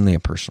a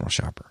personal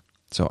shopper.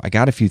 So I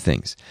got a few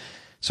things.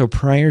 So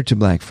prior to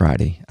Black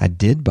Friday, I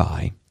did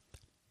buy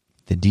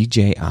the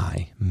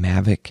DJI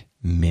Mavic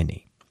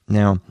Mini.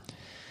 Now,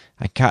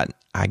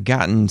 I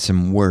gotten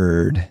some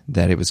word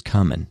that it was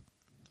coming,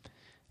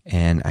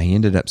 and I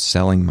ended up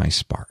selling my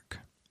Spark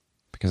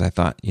because I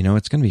thought,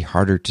 it's going to be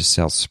harder to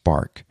sell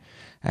Spark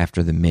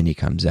after the Mini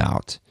comes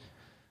out.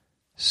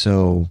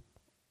 So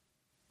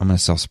I'm going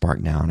to sell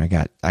Spark now, and I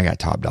got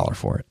top dollar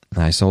for it.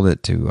 And I sold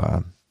it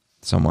to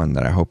someone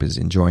that I hope is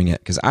enjoying it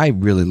because I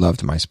really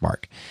loved my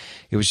Spark.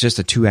 It was just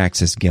a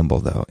 2-axis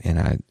gimbal though, and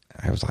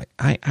I was like,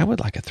 I would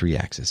like a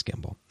 3-axis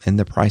gimbal, and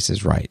the price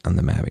is right on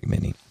the Mavic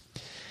Mini.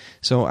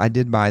 So I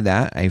did buy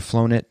that. I've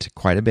flown it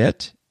quite a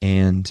bit,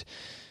 and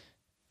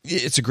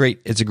it's a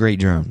great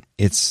drone.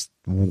 It's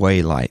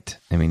way light.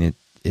 I mean,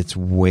 it's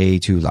way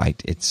too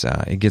light.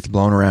 It gets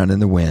blown around in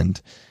the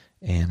wind,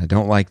 and I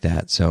don't like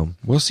that. So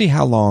we'll see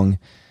how long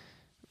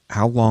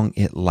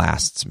it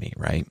lasts me,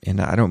 right?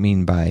 And I don't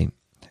mean by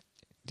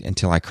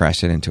until I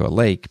crash it into a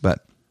lake,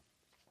 but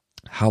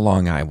how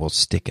long I will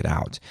stick it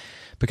out.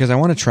 Because I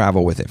want to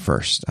travel with it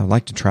first. I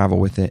like to travel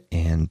with it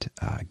and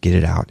get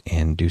it out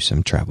and do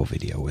some travel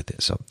video with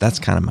it. So that's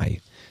kind of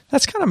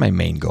my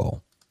main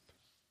goal.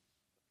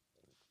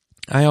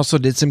 I also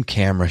did some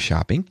camera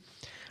shopping.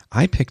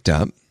 I picked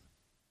up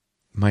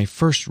my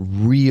first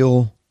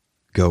real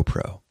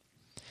GoPro.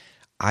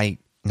 I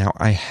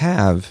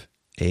have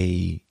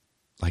a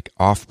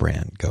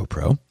off-brand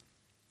GoPro.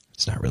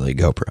 It's not really a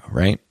GoPro,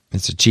 right?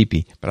 It's a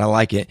cheapie, but I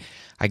like it.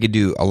 I did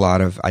a lot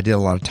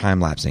of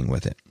time lapsing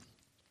with it.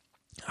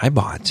 I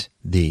bought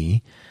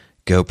the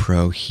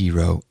GoPro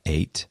Hero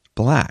 8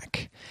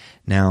 Black.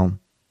 Now,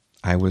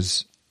 I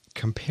was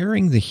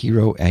comparing the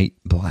Hero 8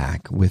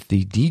 Black with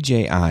the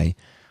DJI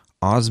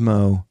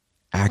Osmo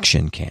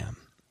Action Cam.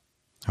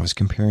 I was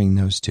comparing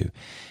those two.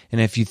 And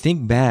if you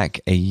think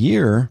back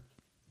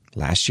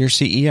last year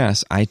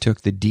CES, I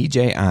took the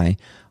DJI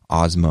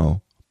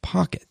Osmo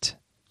Pocket,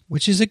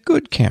 which is a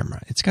good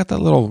camera. It's got that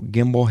little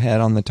gimbal head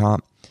on the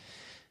top.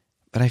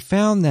 But I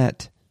found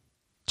that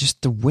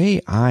just the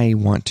way I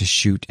want to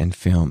shoot and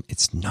film,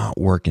 it's not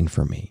working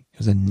for me. It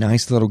was a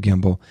nice little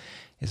gimbal.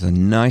 It's a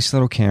nice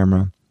little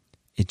camera.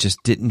 It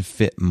just didn't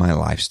fit my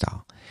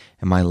lifestyle.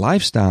 And my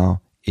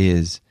lifestyle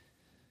is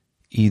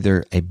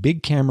either a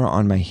big camera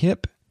on my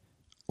hip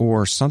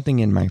or something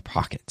in my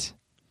pocket.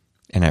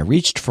 And I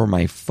reached for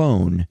my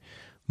phone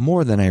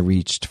more than I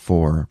reached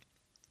for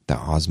the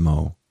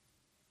Osmo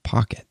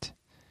Pocket.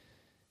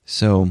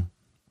 So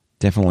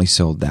definitely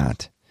sold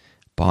that.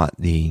 Bought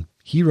the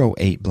Hero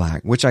 8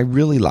 Black, which I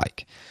really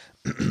like.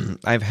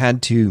 I've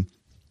had to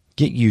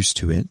get used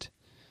to it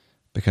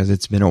because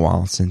it's been a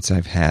while since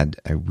I've had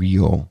a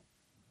real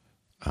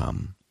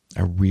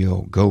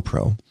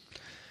GoPro.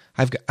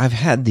 I've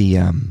had the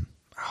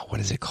what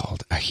is it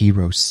called? A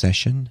Hero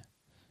Session.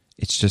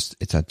 It's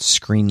a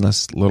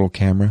screenless little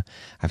camera.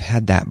 I've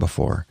had that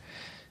before,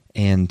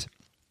 and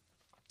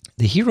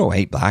the Hero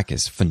 8 Black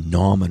is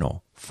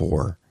phenomenal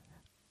for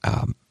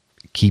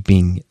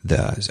keeping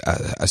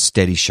a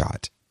steady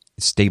shot.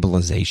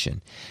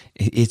 Stabilization.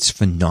 It's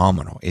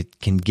phenomenal. It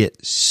can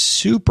get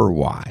super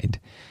wide.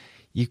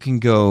 You can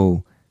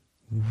go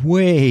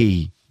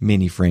way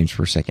many frames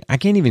per second. I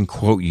can't even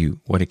quote you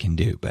what it can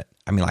do, but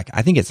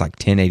I think it's like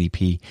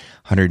 1080p,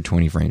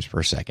 120 frames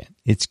per second.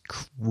 It's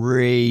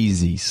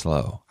crazy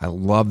slow. I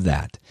love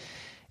that.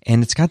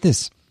 And it's got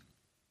this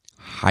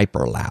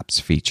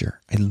hyperlapse feature.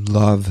 I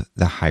love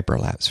the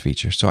hyperlapse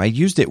feature. So I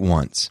used it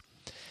once.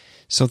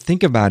 So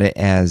think about it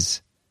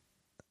as,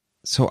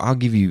 so I'll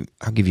give you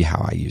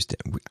how I used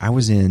it. I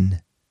was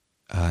in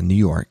New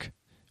York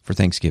for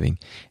Thanksgiving,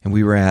 and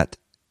we were at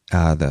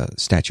the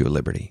Statue of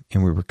Liberty,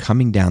 and we were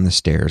coming down the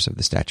stairs of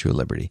the Statue of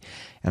Liberty,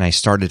 and I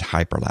started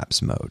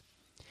hyperlapse mode.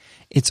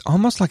 It's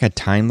almost like a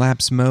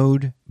time-lapse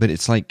mode, but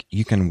it's like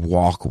you can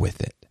walk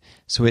with it.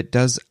 So it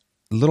does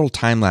little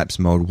time-lapse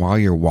mode while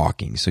you're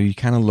walking, so you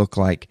kind of look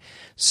like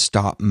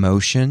stop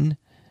motion.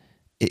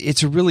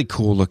 It's a really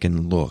cool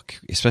looking look,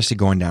 especially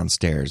going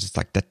downstairs. It's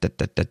like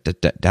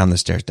down the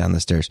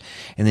stairs,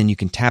 and then you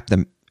can tap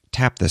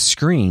the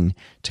screen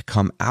to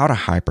come out of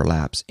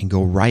hyperlapse and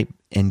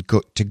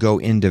go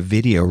into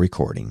video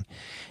recording,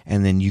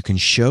 and then you can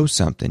show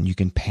something. You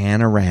can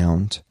pan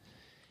around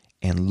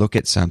and look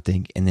at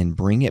something, and then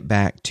bring it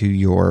back to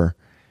your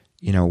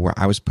where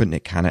I was putting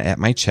it kind of at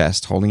my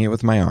chest, holding it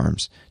with my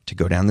arms to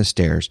go down the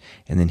stairs,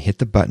 and then hit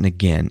the button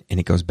again, and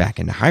it goes back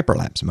into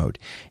hyperlapse mode.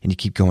 And you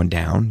keep going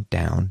down,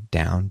 down,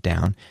 down,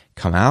 down,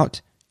 come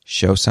out,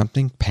 show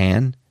something,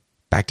 pan,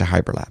 back to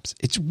hyperlapse.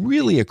 It's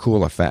really a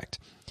cool effect.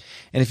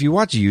 And if you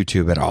watch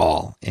YouTube at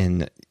all,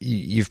 and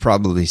you've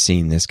probably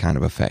seen this kind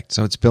of effect.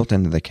 So it's built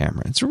into the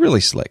camera. It's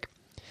really slick.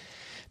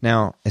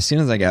 Now, as soon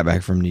as I got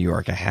back from New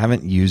York, I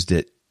haven't used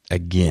it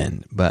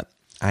again, but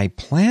I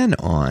plan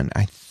on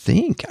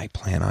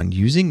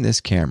using this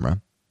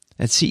camera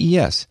at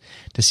CES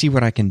to see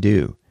what I can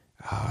do.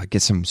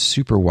 Get some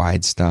super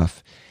wide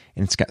stuff,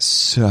 and it's got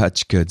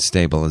such good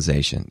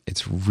stabilization.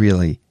 It's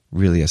really,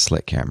 really a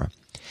slick camera.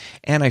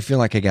 And I feel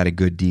like I got a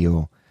good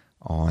deal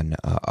on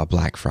a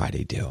Black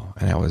Friday deal,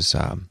 and I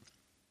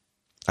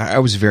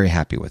was very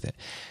happy with it.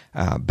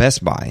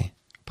 Best Buy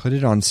put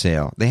it on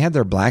sale. They had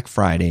their Black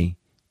Friday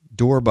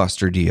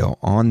doorbuster deal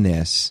on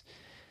this,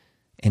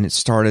 and it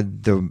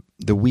started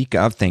the week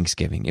of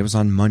Thanksgiving. It was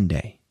on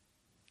Monday.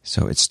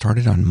 So it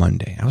started on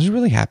Monday. I was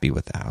really happy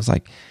with that. I was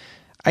like,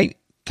 I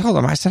told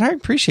them, I said, I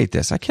appreciate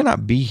this. I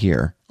cannot be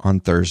here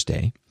on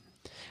Thursday.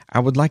 I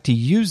would like to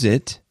use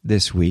it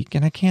this week,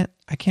 and I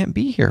can't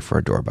be here for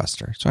a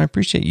doorbuster. So I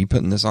appreciate you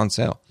putting this on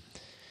sale.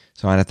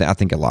 So I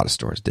think a lot of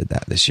stores did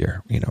that this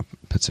year,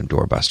 put some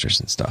doorbusters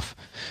and stuff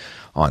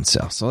on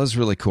sale. So it was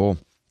really cool.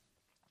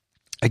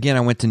 Again,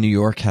 I went to New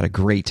York, had a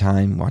great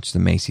time, watched the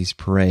Macy's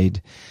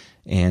parade,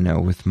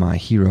 and with my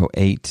Hero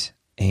 8,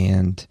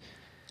 and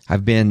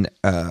I've been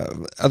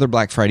other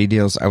Black Friday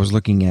deals. I was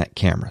looking at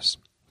cameras,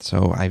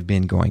 so I've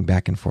been going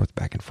back and forth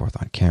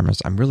on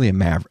cameras. I'm really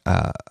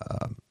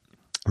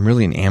I'm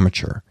really an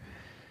amateur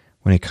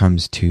when it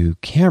comes to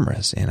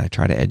cameras, and I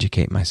try to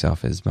educate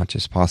myself as much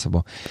as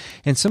possible.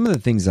 And some of the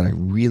things that I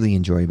really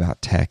enjoy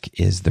about tech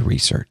is the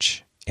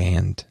research,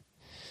 and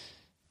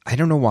I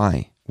don't know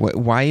why.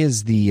 Why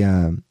is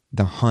the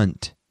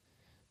hunt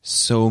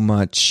so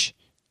much?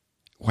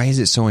 Why is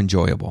it so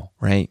enjoyable,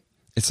 right?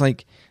 It's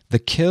like the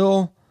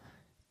kill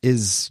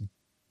is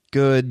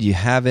good. You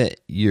have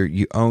it,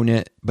 you own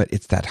it, but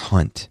it's that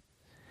hunt.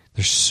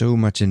 There's so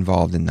much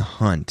involved in the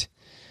hunt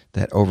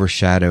that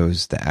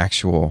overshadows the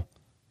actual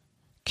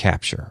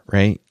capture,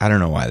 right? I don't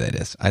know why that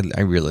is.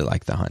 I really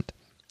like the hunt.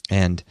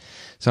 And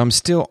so I'm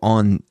still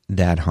on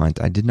that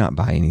hunt. I did not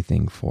buy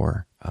anything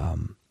for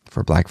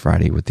Black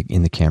Friday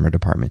in the camera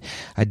department.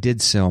 I did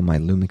sell my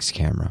Lumix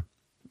camera.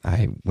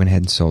 I went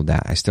ahead and sold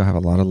that. I still have a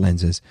lot of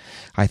lenses.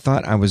 I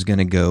thought I was going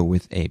to go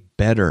with a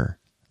better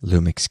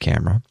Lumix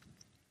camera,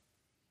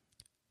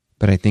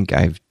 but I think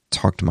I've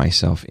talked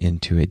myself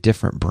into a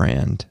different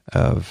brand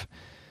of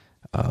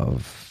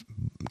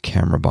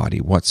camera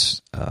body.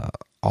 What's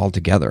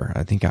altogether?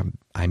 I think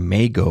I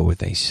may go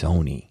with a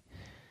Sony.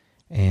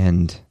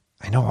 And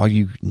I know all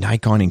you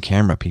Nikon and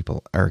Canon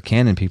people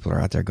are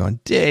out there going,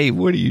 Dave,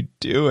 what are you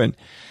doing?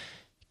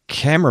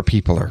 Camera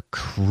people are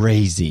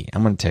crazy.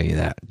 I'm going to tell you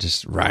that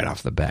just right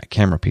off the bat.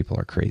 Camera people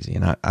are crazy,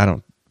 and I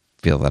don't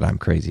feel that I'm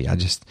crazy.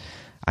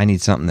 I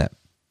need something that,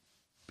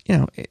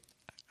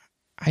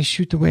 I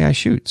shoot the way I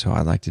shoot, so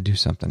I like to do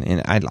something,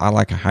 and I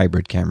like a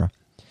hybrid camera.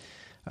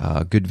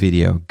 Good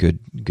video, good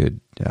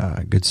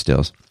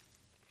stills.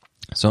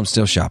 So I'm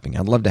still shopping.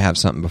 I'd love to have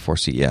something before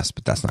CES,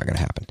 but that's not going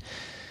to happen.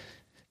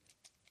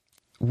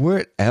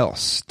 What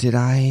else did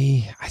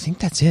I think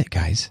that's it,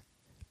 guys.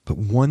 But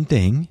one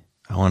thing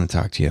I want to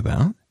talk to you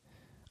about,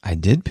 I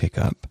did pick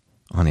up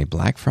on a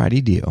Black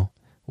Friday deal,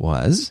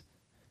 was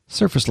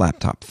Surface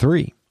Laptop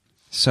 3.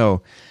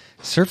 So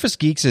Surface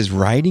Geeks is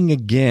riding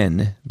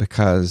again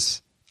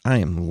because I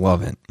am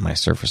loving my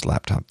Surface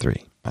Laptop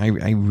 3. I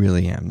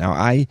really am. Now,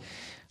 I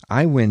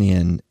went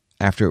in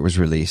after it was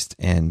released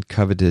and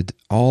coveted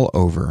all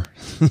over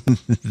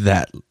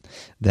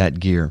that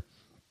gear.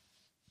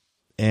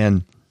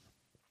 And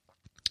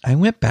I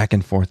went back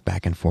and forth.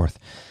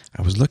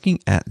 I was looking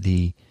at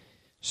the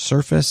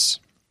Surface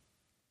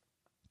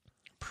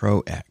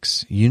Pro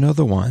X. You know,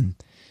 the one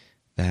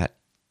that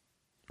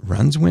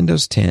runs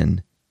Windows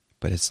 10,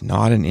 but it's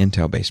not an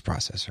Intel-based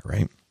processor,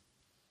 right?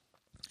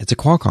 It's a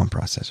Qualcomm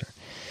processor.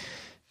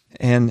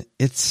 And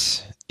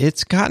it's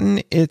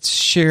gotten its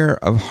share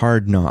of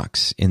hard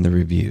knocks in the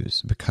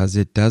reviews because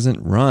it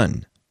doesn't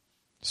run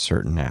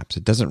certain apps.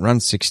 It doesn't run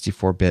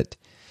 64-bit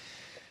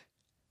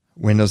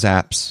Windows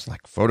apps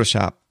like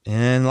Photoshop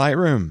and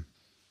Lightroom.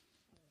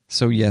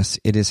 So yes,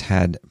 it has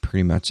had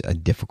pretty much a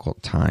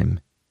difficult time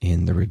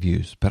in the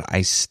reviews, but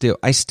I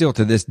still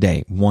to this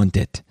day want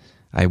it.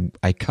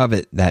 I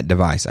covet that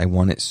device. I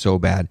want it so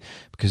bad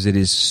because it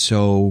is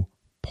so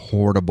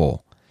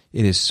portable.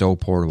 It is so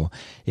portable.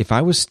 If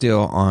I was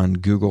still on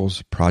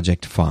Google's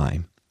Project Fi,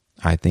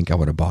 I think I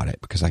would have bought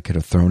it because I could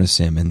have thrown a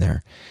SIM in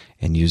there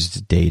and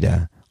used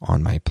data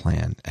on my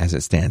plan. As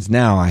it stands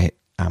now,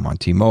 I'm on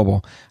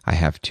T-Mobile. I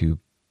have to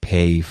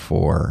pay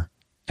for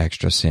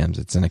extra SIMs.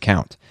 It's an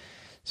account.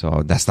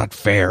 So that's not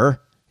fair.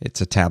 It's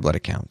a tablet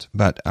account.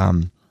 But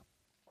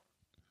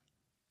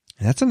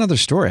that's another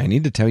story. I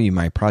need to tell you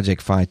my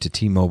Project Fi to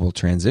T-Mobile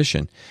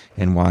transition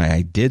and why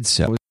I did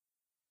so.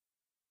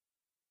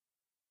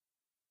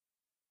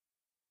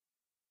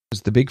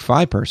 was the big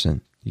 5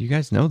 person. You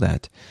guys know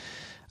that.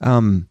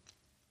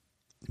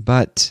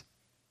 But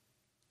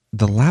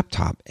the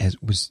laptop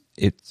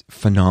it's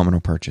phenomenal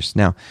purchase.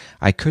 Now,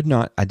 I did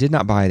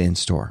not buy it in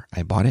store.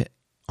 I bought it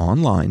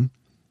online.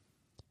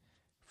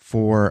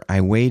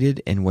 I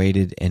waited and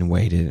waited and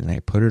waited, and I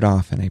put it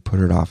off and I put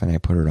it off and I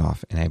put it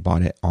off, and I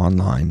bought it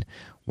online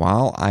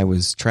while I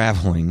was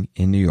traveling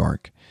in New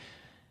York,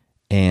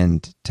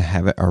 and to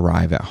have it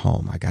arrive at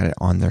home. I got it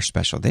on their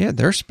special.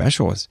 Their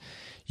special was,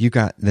 you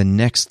got the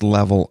next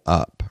level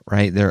up,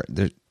 right? There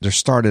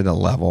started a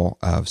level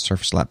of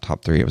Surface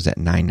Laptop 3. It was at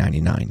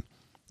 $999.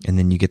 And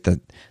then you get the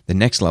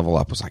next level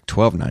up was like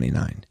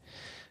 $1299.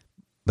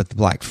 But the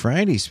Black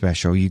Friday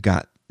special, you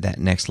got that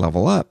next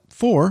level up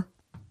for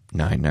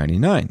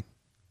 $999.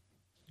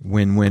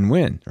 Win, win,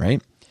 win,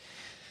 right?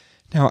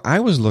 Now, I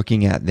was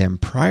looking at them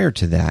prior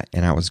to that,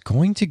 and I was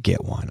going to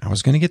get one. I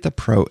was going to get the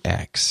Pro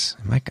X.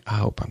 I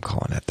hope I'm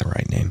calling that the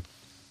right name.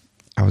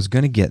 I was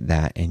going to get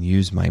that and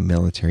use my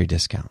military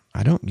discount.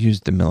 I don't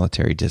use the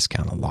military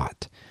discount a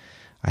lot.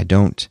 I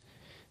don't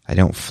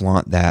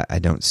flaunt that. I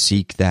don't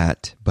seek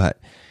that. But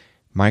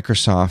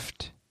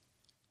Microsoft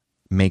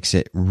makes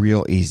it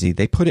real easy.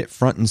 They put it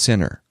front and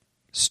center.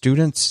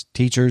 Students,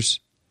 teachers,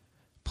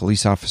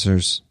 police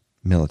officers,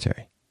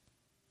 military.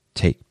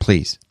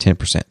 Please,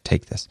 10%,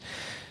 take this.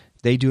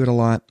 They do it a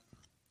lot.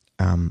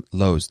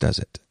 Lowe's does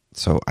it.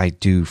 So I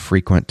do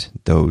frequent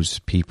those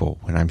people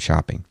when I'm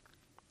shopping,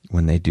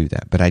 when they do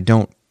that. But I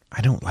don't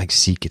like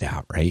seek it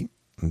out, right?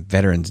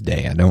 Veterans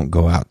Day, I don't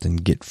go out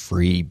and get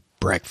free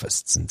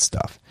breakfasts and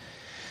stuff.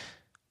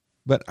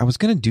 But I was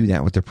going to do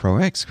that with the Pro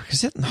X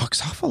because it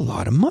knocks off a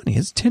lot of money.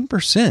 It's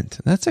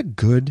 10%. That's a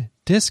good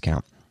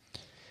discount.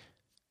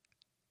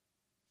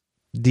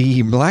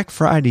 The Black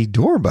Friday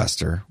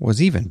doorbuster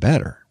was even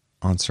better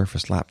on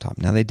Surface Laptop.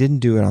 Now, they didn't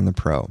do it on the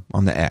Pro,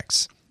 on the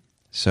X.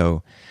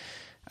 So,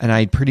 and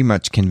I pretty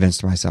much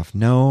convinced myself,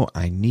 no,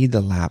 I need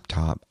the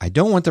laptop. I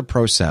don't want the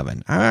Pro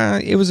 7.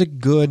 It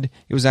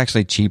was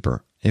actually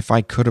cheaper. If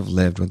I could have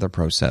lived with the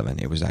Pro 7,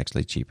 it was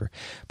actually cheaper.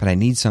 But I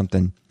need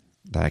something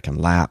that I can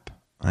lap.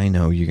 I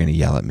know you're going to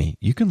yell at me.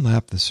 You can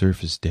lap the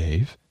Surface,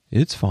 Dave.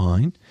 It's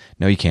fine.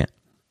 No, you can't.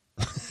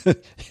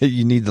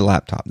 You need the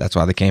laptop. That's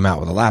why they came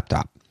out with a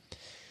laptop.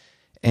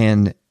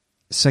 And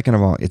second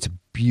of all, it's a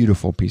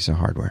beautiful piece of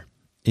hardware.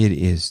 It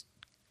is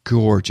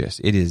gorgeous.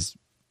 It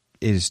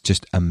is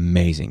just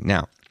amazing.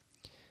 Now,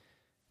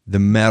 the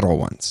metal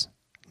ones,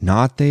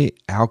 not the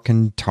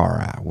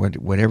Alcantara,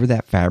 whatever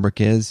that fabric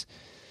is,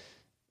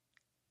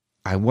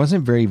 I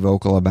wasn't very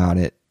vocal about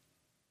it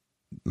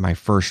my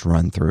first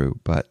run through,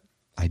 but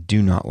I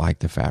do not like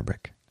the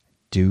fabric.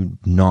 Do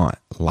not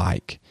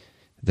like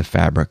the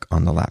fabric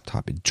on the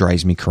laptop. It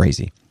drives me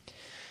crazy.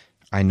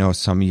 I know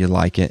some of you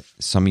like it.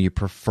 Some of you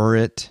prefer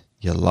it.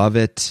 You love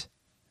it.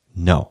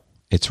 No,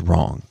 it's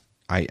wrong.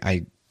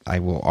 I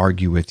will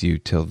argue with you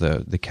till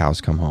the cows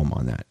come home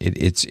on that.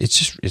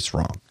 It's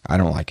wrong. I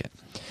don't like it.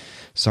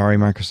 Sorry,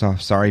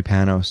 Microsoft. Sorry,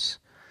 Panos.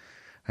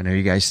 I know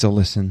you guys still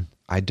listen.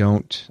 I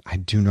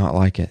do not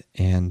like it.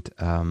 And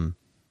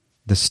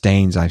the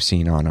stains I've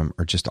seen on them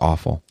are just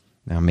awful.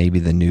 Now, maybe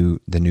the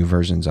new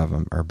versions of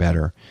them are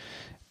better,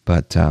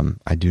 but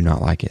I do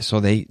not like it. So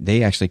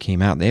they actually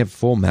came out. They have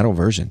full metal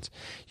versions.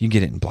 You can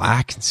get it in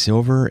black and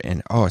silver,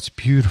 and oh, it's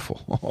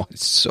beautiful. Oh,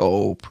 it's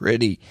so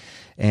pretty.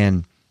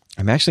 And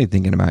I'm actually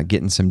thinking about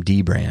getting some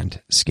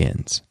D-brand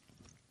skins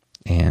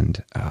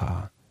and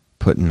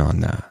putting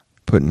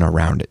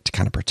around it to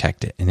kind of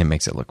protect it, and it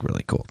makes it look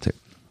really cool too.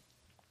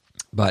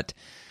 But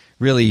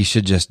really, you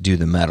should just do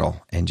the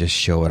metal and just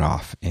show it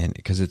off, and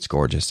because it's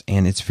gorgeous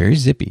and it's very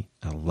zippy.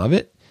 I love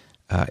it.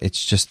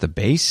 It's just the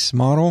base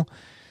model,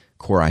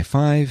 Core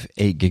i5,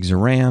 8 gigs of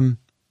RAM,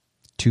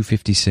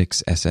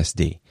 256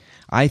 SSD.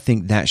 I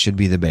think that should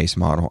be the base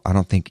model. I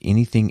don't think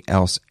anything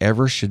else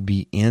ever should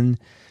be in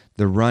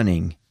the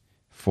running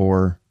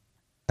for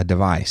a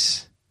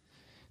device.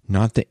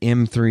 Not the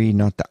M3,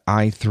 not the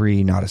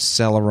i3, not a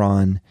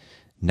Celeron,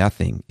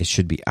 nothing. It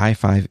should be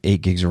i5,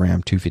 8 gigs of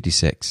RAM,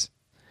 256.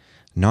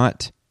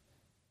 Not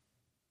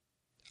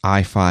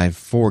i5,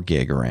 4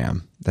 gig of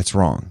RAM. That's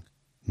wrong.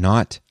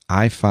 Not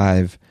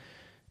i5,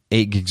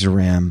 8 gigs of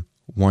RAM,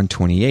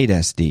 128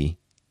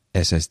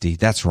 SSD.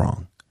 That's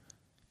wrong.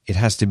 It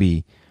has to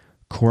be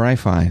Core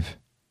i5,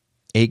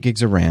 8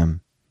 gigs of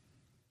RAM,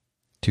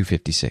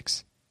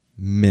 256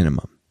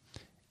 minimum.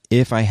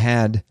 If I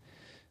had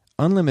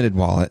unlimited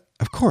wallet,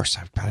 of course,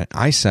 I've got an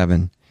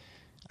i7.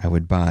 I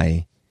would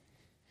buy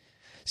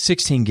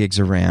 16 gigs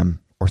of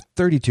RAM or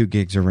 32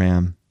 gigs of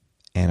RAM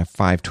and a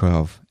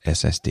 512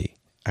 SSD.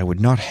 I would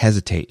not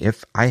hesitate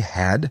if I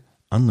had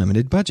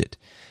unlimited budget,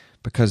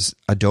 because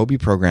Adobe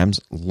programs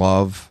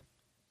love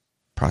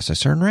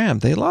processor and RAM.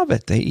 They love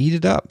it. They eat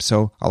it up.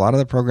 So a lot of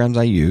the programs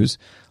I use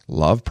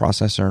love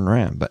processor and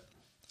RAM, but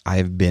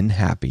I've been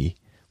happy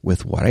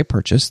with what I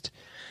purchased.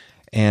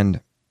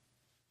 And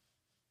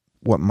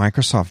what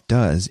Microsoft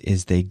does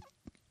is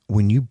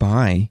when you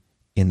buy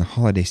in the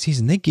holiday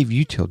season, they give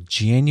you till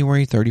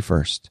January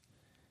 31st.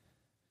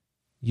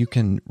 You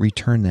can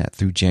return that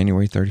through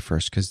January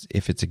 31st, because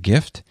if it's a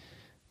gift,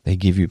 They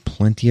give you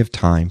plenty of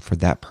time for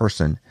that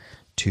person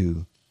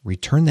to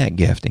return that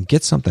gift and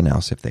get something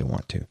else if they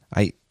want to.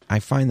 I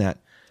find that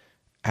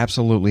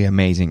absolutely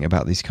amazing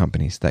about these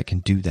companies that can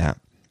do that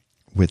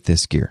with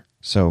this gear.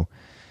 So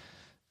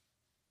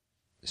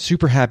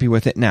super happy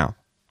with it. Now,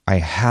 I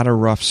had a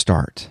rough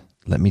start.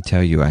 Let me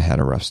tell you, I had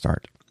a rough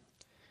start.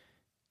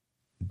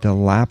 The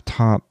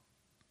laptop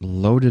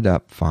loaded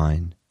up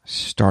fine,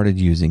 started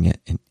using it,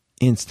 and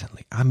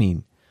instantly,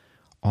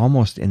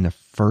 almost in the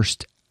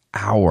first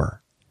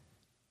hour,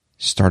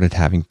 started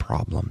having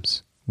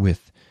problems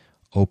with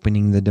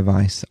opening the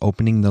device,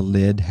 opening the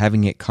lid,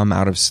 having it come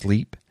out of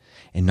sleep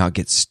and not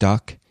get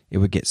stuck. It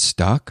would get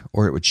stuck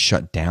or it would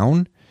shut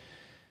down.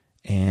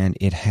 And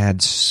it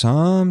had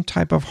some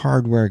type of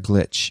hardware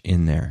glitch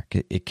in there.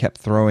 It kept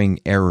throwing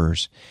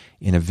errors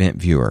in Event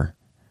Viewer,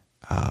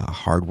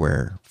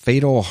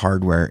 fatal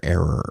hardware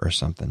error or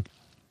something.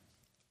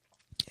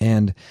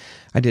 And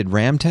I did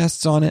RAM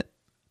tests on it,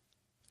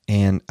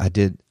 and I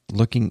did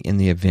looking in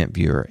the Event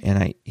Viewer,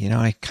 and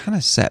I kind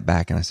of sat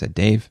back and I said,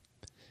 Dave,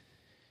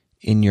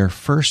 in your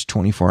first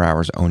 24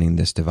 hours owning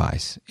this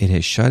device, it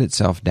has shut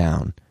itself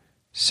down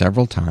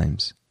several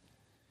times.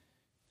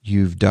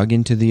 You've dug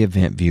into the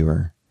Event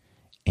Viewer,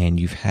 and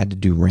you've had to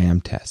do RAM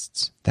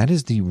tests. That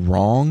is the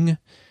wrong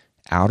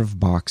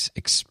out-of-box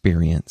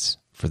experience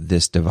for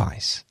this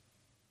device.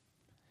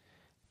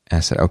 And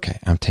I said, okay,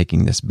 I'm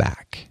taking this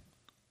back.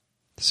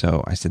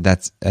 So I said,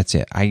 that's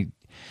it.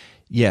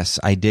 Yes,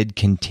 I did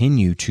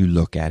continue to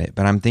look at it,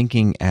 but I'm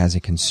thinking as a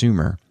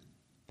consumer,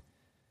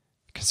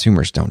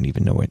 consumers don't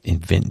even know what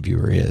Event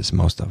Viewer is,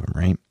 most of them,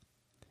 right?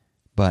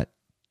 But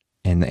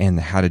and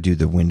how to do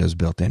the Windows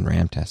built-in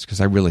RAM test, because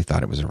I really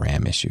thought it was a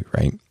RAM issue,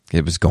 right?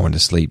 It was going to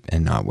sleep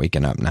and not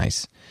waking up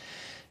nice.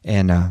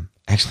 And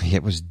actually,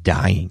 it was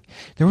dying.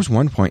 There was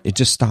one point, it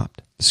just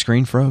stopped. The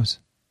screen froze.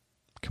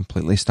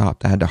 Completely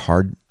stopped. I had to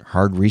hard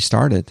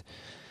restart it.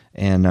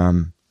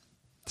 And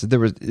so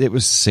it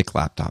was a sick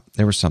laptop.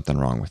 There was something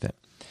wrong with it.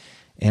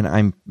 And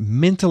I'm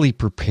mentally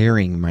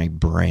preparing my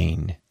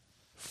brain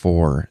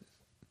for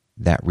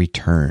that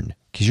return.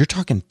 Because you're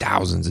talking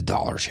thousands of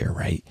dollars here,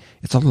 right?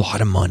 It's a lot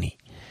of money.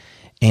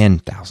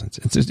 And thousands.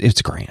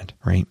 It's grand,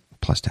 right?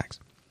 Plus tax.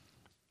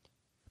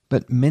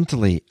 But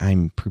mentally,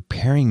 I'm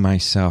preparing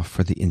myself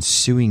for the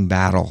ensuing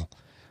battle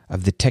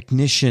of the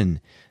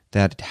technician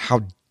that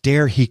how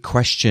dare he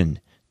question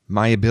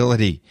my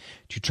ability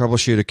to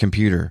troubleshoot a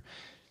computer.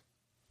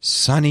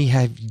 Sonny,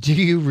 do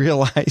you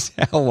realize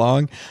how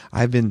long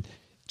I've been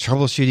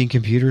troubleshooting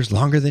computers?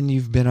 Longer than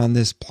you've been on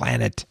this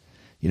planet.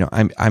 You know,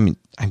 I'm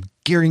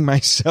gearing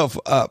myself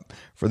up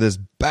for this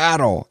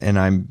battle, and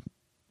I'm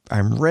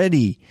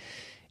ready.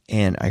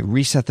 And I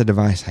reset the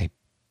device. I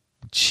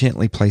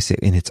gently place it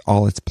in its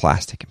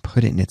plastic and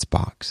put it in its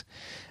box.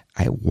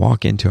 I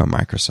walk into a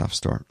Microsoft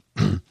store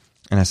and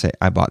I say,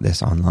 I bought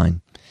this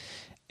online,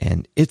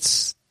 and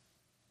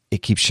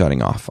it keeps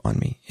shutting off on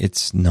me.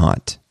 It's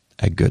not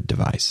a good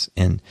device.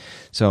 And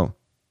so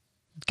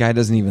guy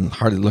doesn't even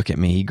hardly look at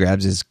me. He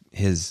grabs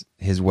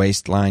his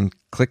waistline,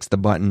 clicks the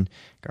button,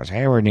 goes,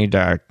 hey, we need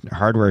a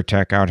hardware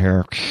tech out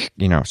here,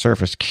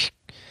 Surface.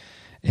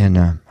 And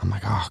I'm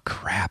like, oh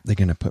crap, they're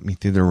gonna put me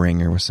through the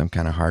ringer with some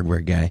kind of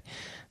hardware guy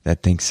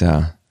that thinks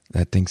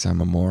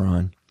I'm a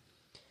moron.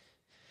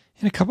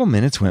 And a couple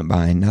minutes went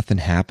by and nothing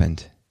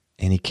happened.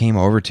 And he came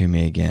over to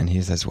me again.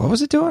 He says, what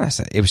was it doing? I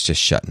said, it was just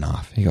shutting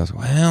off. He goes,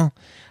 well,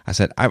 I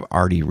said, I've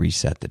already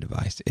reset the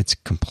device. It's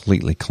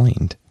completely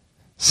cleaned.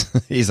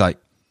 He's like,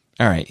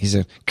 all right. He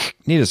said,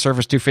 need a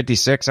Surface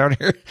 256 out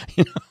here?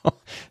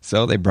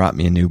 So they brought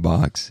me a new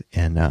box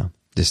and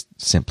just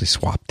simply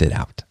swapped it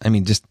out.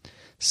 Just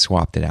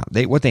swapped it out.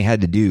 What they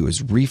had to do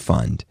was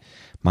refund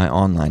my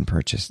online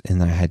purchase,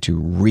 and I had to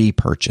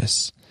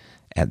repurchase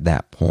at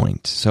that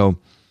point. So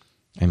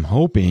I'm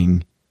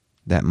hoping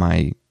that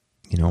my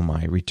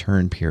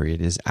return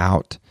period is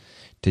out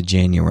to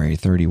January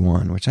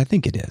 31, which I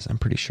think it is. I'm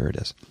pretty sure it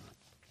is.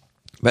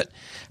 But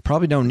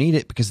probably don't need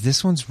it because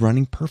this one's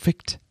running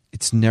perfect.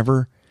 It's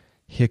never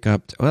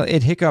hiccuped. Well,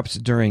 it hiccups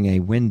during a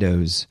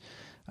Windows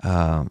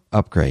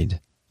upgrade.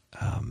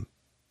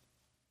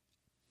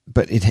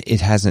 But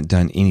it hasn't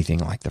done anything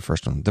like the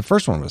first one. The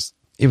first one was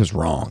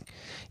wrong.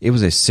 It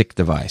was a sick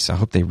device. I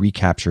hope they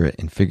recapture it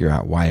and figure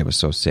out why it was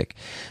so sick.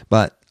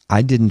 But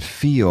I didn't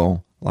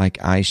feel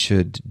like I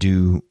should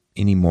do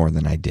any more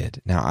than I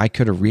did. Now, I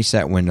could have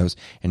reset Windows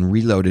and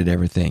reloaded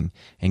everything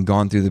and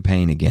gone through the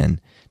pain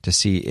again to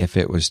see if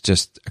it was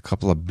just a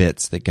couple of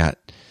bits that got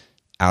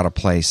out of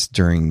place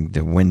during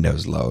the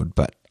Windows load.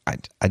 But I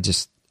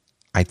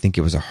think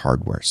it was a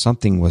hardware.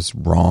 Something was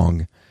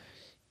wrong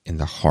in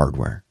the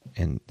hardware.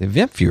 And the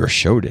event viewer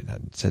showed it.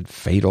 It said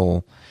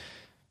fatal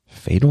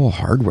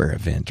hardware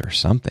event or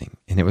something.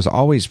 And it was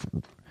always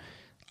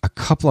a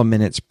couple of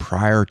minutes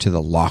prior to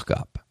the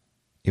lockup.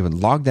 It would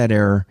log that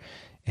error,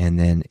 and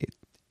then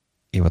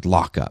it would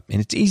lock up. And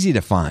it's easy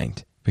to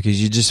find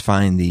because you just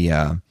find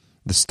the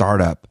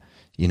startup,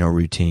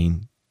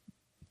 routine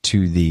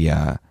to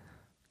the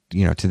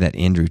to that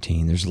end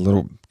routine. There's a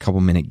little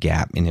couple minute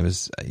gap, and it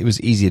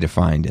was easy to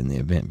find in the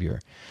event viewer.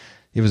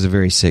 It was a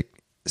very sick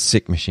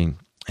machine.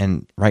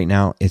 And right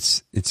now,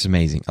 it's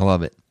amazing. I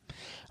love it.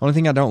 Only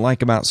thing I don't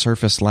like about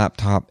Surface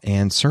laptop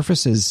and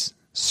Surface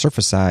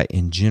Eye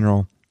in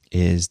general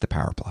is the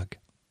power plug.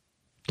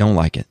 Don't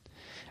like it.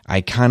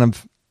 I've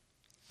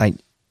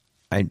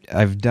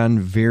done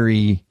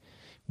very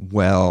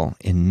well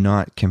in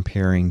not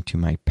comparing to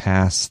my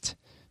past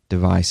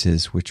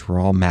devices, which were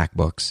all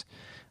MacBooks.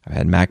 I've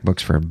had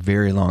MacBooks for a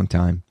very long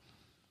time,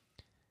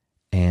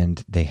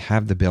 and they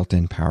have the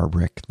built-in power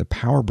brick. The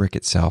power brick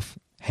itself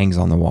hangs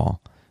on the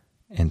wall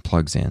and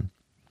plugs in.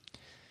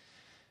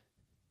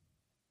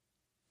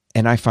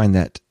 And I find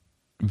that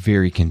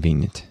very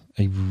convenient.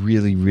 I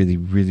really, really,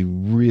 really,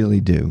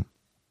 really do.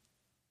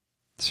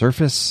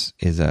 Surface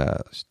is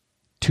a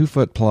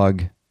 2-foot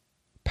plug,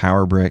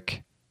 power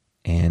brick,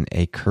 and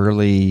a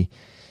curly,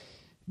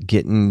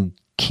 getting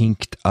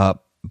kinked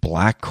up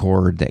black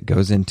cord that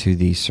goes into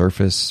the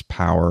Surface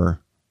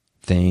power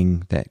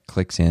thing that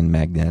clicks in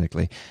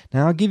magnetically.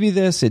 Now, I'll give you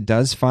this. It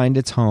does find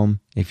its home.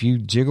 If you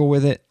jiggle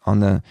with it on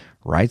the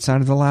right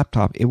side of the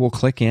laptop, it will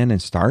click in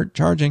and start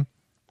charging.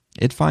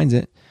 It finds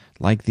it,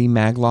 like the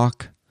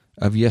Maglock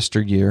of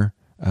yesteryear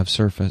of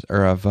Surface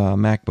or of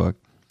MacBook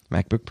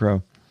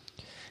Pro.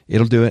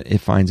 It'll do it. It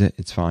finds it.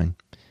 It's fine.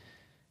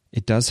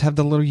 It does have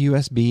the little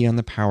USB on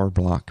the power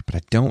block, but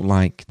I don't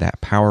like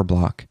that power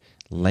block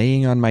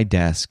laying on my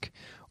desk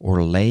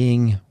or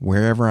laying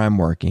wherever I'm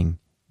working,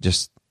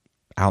 just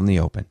out in the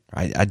open.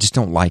 I just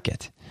don't like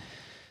it.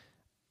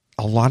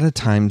 A lot of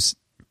times,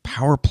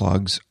 power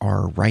plugs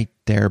are right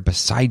there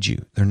beside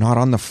you. They're not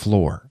on the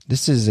floor.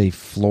 This is a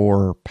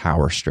floor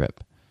power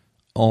strip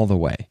all the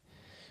way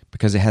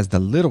because it has the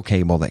little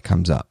cable that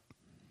comes up.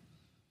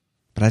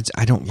 But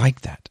I don't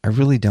like that. I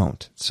really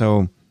don't.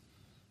 So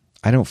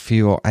I don't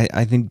feel,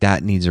 I think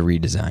that needs a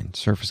redesign.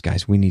 Surface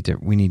guys, we need to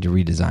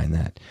redesign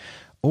that.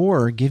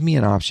 Or give me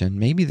an option.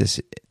 Maybe this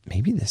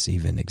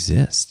even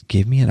exists.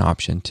 Give me an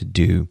option to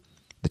do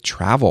the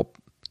travel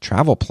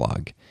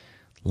plug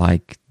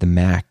like the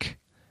Mac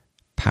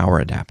power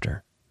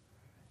adapter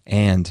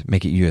and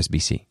make it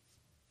USB-C.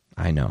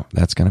 I know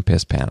that's going to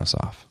piss Panos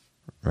off,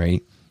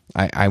 right?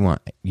 I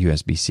want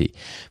USB-C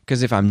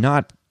because if I'm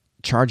not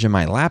charging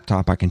my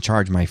laptop, I can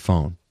charge my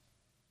phone.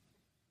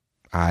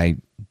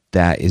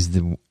 That is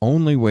the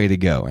only way to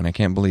go, and I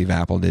can't believe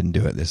Apple didn't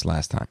do it this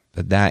last time.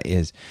 But that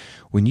is,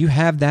 when you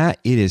have that,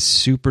 it is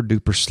super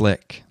duper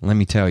slick. Let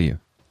me tell you,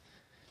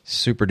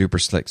 super duper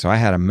slick. So I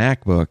had a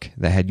MacBook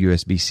that had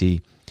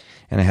USB-C,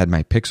 and I had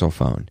my Pixel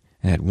phone,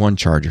 and I had one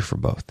charger for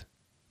both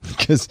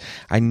because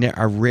I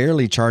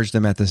rarely charged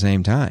them at the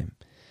same time.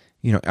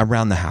 You know,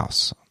 around the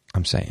house,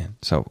 I'm saying.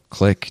 So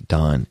click,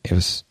 done. It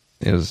was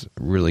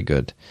really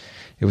good.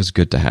 It was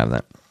good to have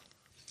that.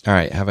 All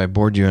right, have I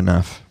bored you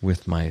enough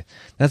with my...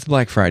 That's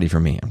Black Friday for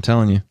me. I'm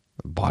telling you,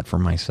 I bought for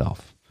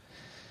myself.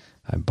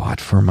 All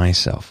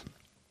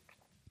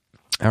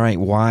right,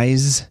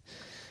 Wise.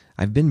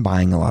 I've been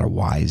buying a lot of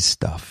Wise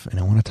stuff, and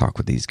I want to talk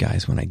with these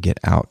guys when I get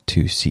out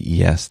to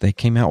CES. They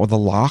came out with a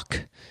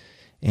lock,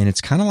 and it's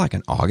kind of like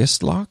an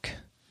August lock.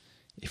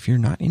 If you're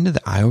not into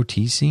the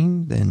IoT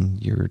scene, then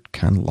you're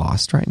kind of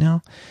lost right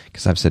now,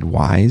 because I've said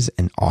Wise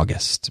and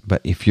August.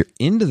 But if you're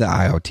into the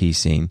IoT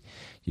scene,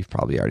 you've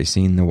probably already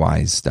seen the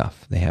Wise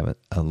stuff. They have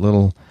a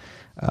little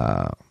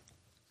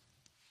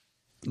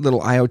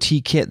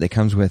IoT kit that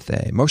comes with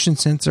a motion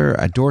sensor,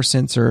 a door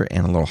sensor,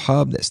 and a little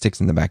hub that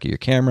sticks in the back of your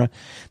camera.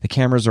 The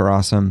cameras are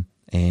awesome,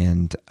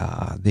 and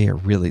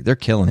they're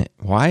killing it.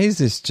 Wise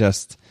is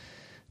just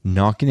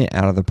knocking it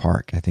out of the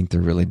park. I think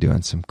they're really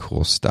doing some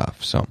cool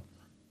stuff. So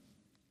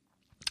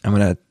I'm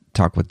going to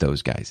talk with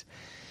those guys.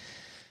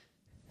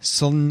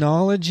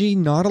 Synology,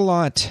 not a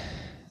lot.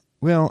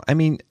 Well, I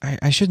mean,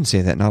 I shouldn't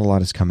say that not a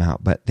lot has come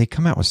out, but they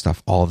come out with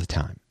stuff all the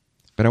time.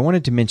 But I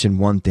wanted to mention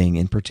one thing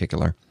in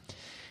particular.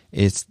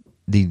 It's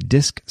the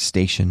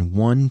DiskStation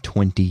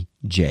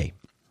 120J.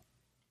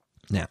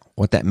 Now,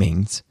 what that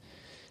means,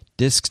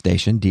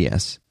 DiskStation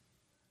DS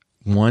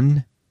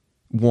 11,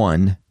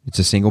 it's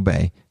a single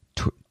bay,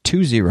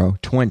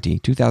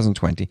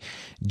 2020,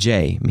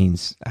 J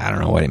means, I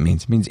don't know what it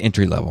means. It means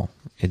entry level.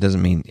 It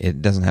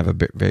doesn't have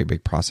a very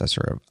big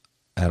processor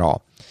at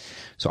all.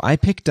 So I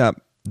picked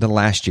up the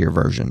last year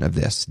version of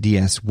this,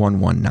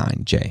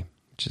 DS119J,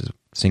 which is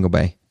single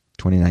bay,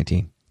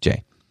 2019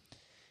 J.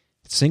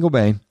 It's single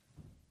bay.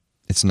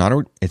 It's not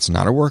a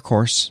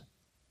workhorse.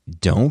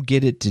 Don't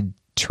get it to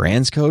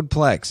transcode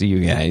Plex, you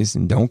guys,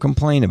 and don't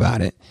complain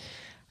about it.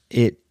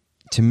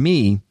 To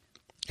me,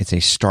 it's a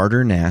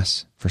starter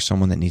NAS for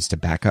someone that needs to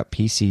back up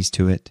PCs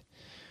to it,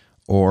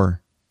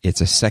 or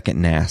it's a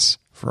second NAS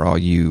for all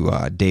you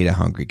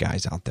data-hungry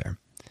guys out there.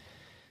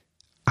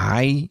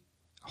 I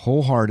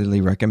wholeheartedly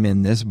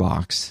recommend this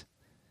box,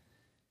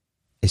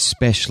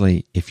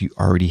 especially if you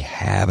already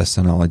have a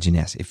Synology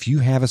NAS. If you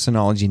have a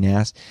Synology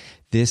NAS,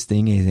 this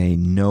thing is a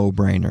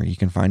no-brainer. You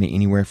can find it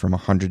anywhere from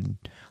 $100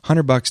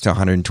 to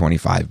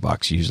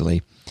 $125 usually.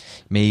 You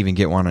may even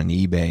get one on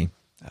eBay,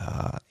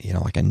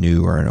 like a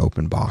new or an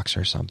open box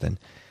or something.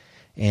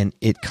 And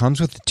it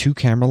comes with a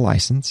 2-camera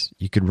license.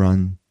 You could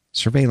run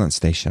surveillance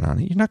station on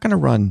it. You're not going to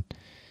run,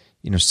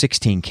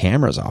 16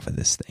 cameras off of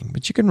this thing,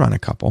 but you can run a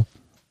couple.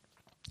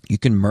 You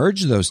can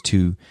merge those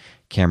 2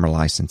 camera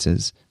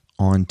licenses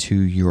onto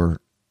your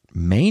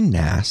main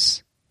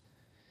NAS,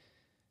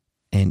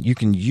 and you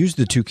can use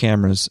the 2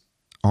 cameras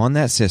on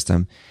that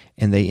system,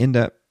 and they end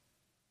up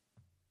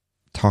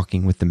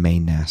talking with the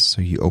main NAS.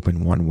 So you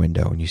open one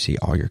window and you see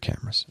all your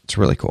cameras. It's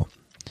really cool.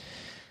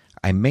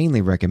 I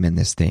mainly recommend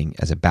this thing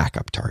as a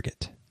backup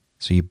target.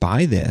 So you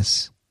buy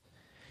this,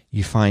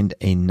 you find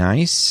a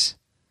nice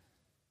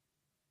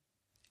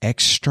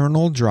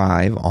external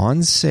drive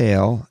on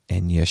sale,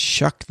 and you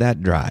shuck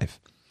that drive.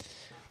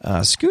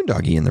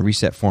 Schoondoggy in the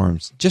Reset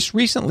forums just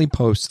recently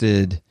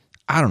posted,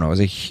 it was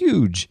a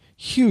huge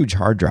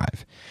hard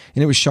drive,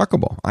 and it was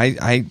shuckable.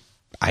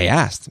 I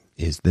asked,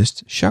 is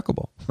this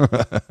shuckable?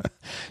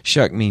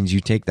 Shuck means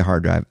you take the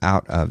hard drive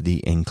out of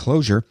the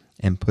enclosure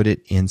and put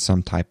it in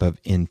some type of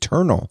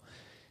internal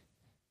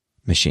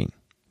machine,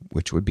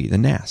 which would be the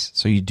NAS.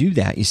 So you do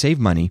that, you save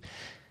money,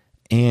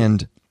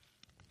 and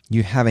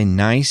you have a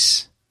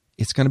nice,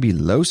 it's going to be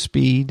low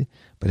speed,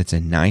 but it's a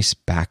nice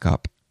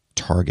backup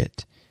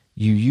target.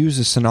 You use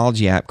a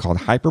Synology app called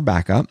Hyper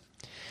Backup.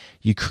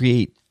 You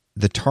create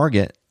the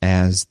target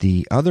as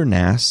the other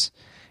NAS,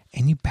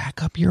 and you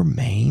back up your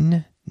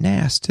main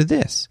NAS to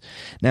this.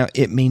 Now,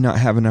 it may not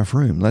have enough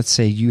room. Let's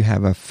say you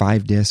have a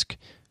 4-disc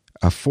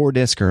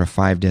or a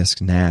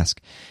 5-disc NAS,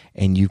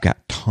 and you've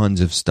got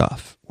tons of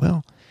stuff.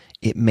 Well,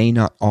 it may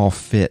not all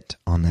fit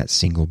on that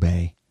single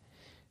bay,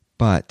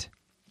 but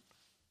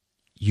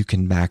you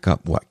can back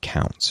up what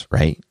counts,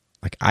 right?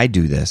 Like I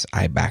do this,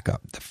 I back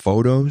up the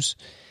photos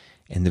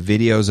and the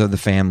videos of the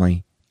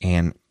family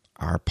and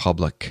our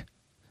public,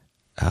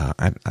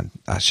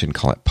 I shouldn't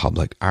call it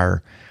public,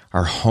 our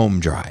home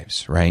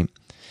drives, right?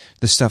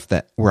 The stuff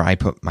where I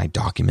put my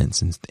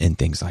documents and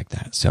things like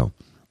that. So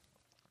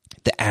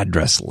the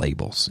address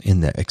labels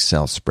in the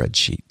Excel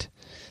spreadsheet,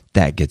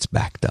 that gets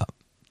backed up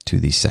to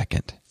the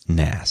second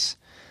NAS.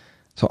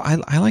 So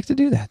I like to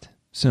do that.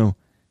 So,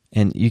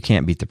 and you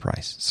can't beat the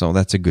price. So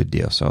that's a good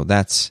deal. So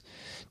that's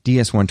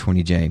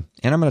DS120J.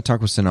 And I'm going to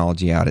talk with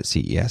Synology out at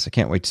CES. I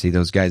can't wait to see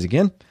those guys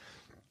again.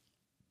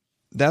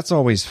 That's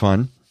always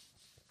fun.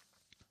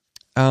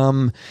 As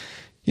long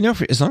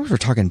as we're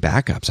talking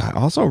backups, I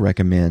also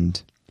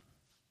recommend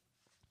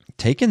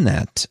taking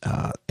that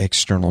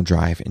external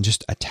drive and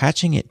just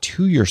attaching it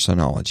to your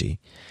Synology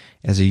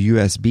as a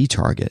USB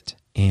target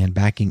and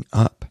backing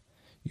up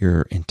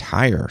your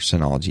entire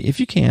Synology, if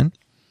you can,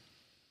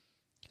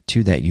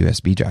 to that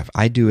USB drive.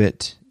 I do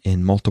it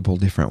in multiple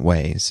different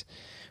ways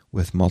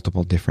with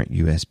multiple different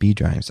USB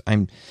drives.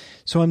 I'm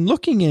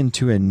looking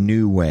into a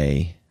new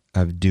way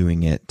of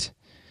doing it,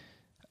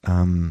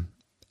 and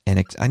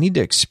I need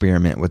to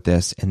experiment with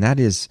this, and that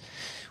is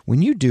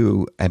when you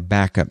do a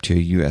backup to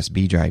a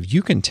USB drive,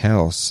 you can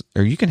tell,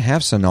 or you can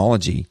have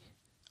Synology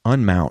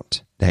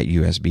unmount that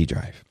USB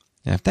drive.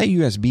 Now, if that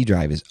USB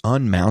drive is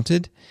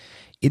unmounted,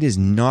 it is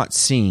not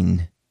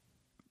seen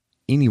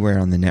anywhere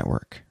on the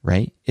network,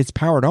 right? It's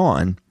powered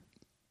on,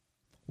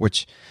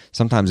 which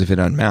sometimes if it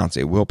unmounts,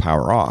 it will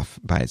power off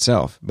by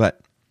itself, but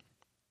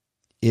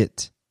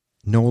it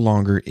no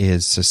longer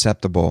is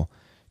susceptible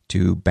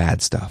to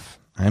bad stuff.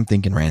 I'm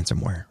thinking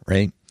ransomware,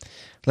 right?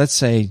 Let's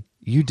say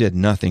you did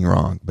nothing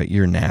wrong, but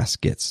your NAS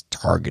gets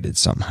targeted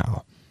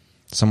somehow.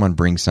 Someone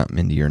brings something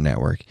into your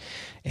network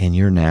and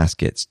your NAS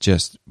gets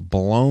just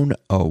blown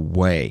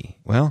away.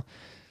 Well,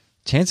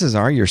 chances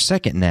are your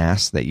second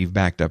NAS that you've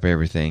backed up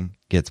everything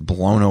gets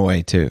blown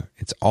away too.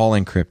 It's all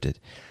encrypted.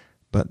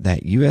 But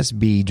that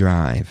USB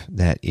drive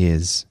that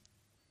is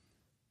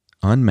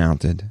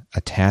unmounted,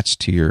 attached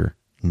to your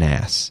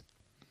NAS,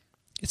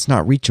 it's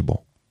not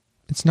reachable.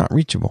 It's not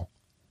reachable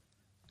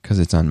because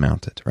it's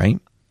unmounted, right?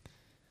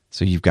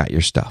 So you've got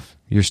your stuff.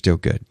 You're still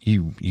good.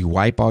 You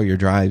wipe all your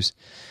drives,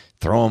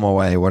 throw them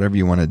away, whatever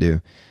you want to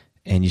do,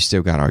 and you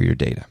still got all your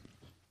data.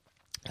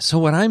 So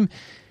what I'm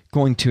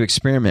going to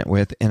experiment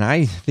with, and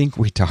I think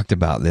we talked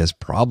about this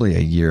probably a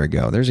year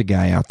ago. There's a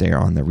guy out there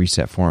on the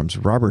Reset forums,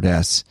 Robert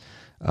S.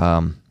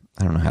 I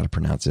don't know how to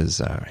pronounce his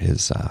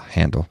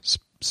handle.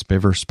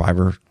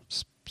 Spiver.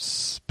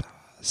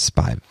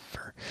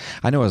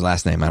 I know his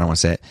last name. I don't want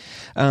to say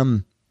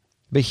it.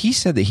 But he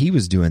said that he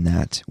was doing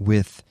that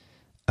with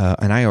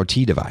an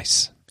IoT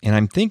device. And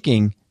I'm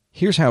thinking,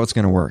 here's how it's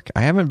going to work.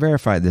 I haven't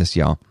verified this,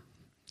 y'all.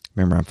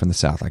 Remember, I'm from the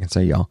South. I can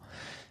say y'all.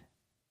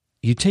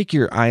 You take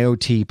your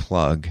IoT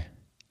plug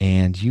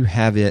and you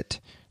have it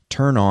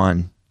turn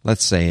on,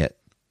 let's say at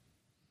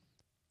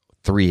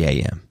 3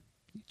 a.m.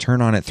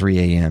 Turn on at 3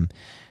 a.m.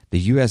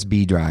 The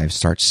USB drive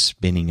starts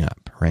spinning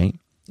up, right?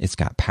 It's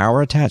got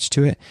power attached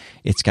to it.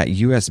 It's got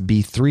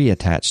USB 3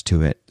 attached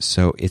to it.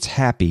 So it's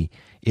happy.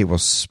 It will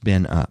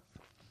spin up.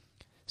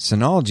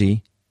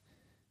 Synology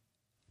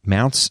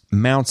mounts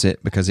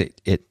it because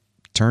it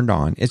turned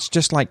on. It's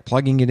just like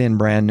plugging it in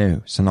brand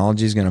new.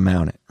 Synology is going to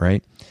mount it,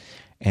 right?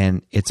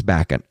 And it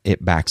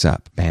backs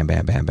up. Bam,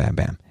 bam, bam, bam,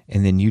 bam.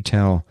 And then you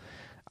tell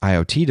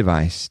IoT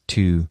device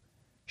to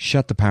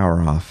shut the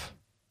power off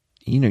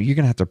you're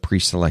going to have to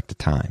pre-select the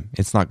time.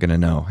 It's not going to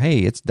know, hey,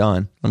 it's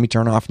done. Let me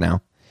turn off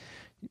now.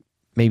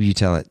 Maybe you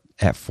tell it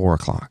at 4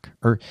 o'clock.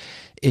 Or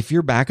if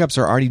your backups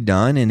are already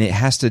done and it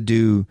has to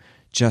do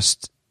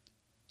just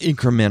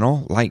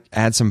incremental, like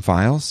add some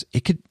files,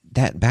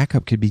 that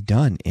backup could be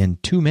done in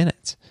 2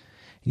 minutes.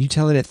 And you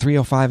tell it at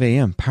 3:05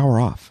 a.m., power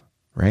off,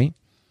 right?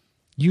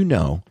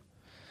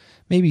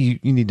 Maybe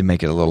you need to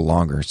make it a little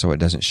longer so it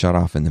doesn't shut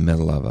off in the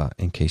middle of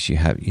in case you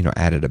have,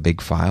 added a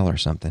big file or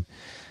something.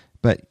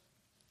 But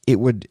it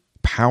would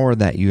power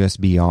that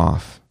USB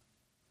off,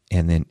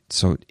 and then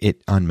so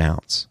it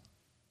unmounts.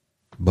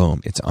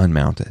 Boom, it's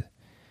unmounted.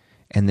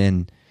 And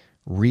then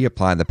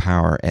reapply the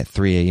power at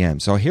 3 a.m.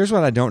 So here's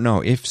what I don't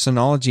know. If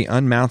Synology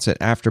unmounts it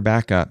after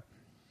backup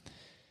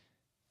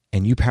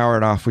and you power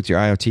it off with your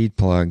IoT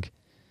plug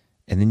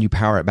and then you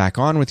power it back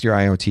on with your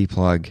IoT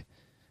plug,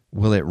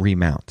 will it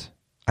remount?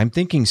 I'm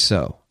thinking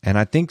so. And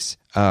I think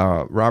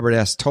Robert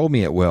S. told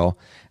me it will,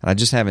 and I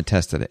just haven't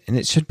tested it. And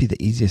it should be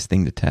the easiest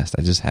thing to test.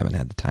 I just haven't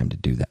had the time to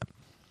do that.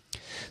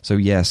 So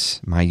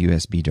yes, my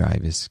USB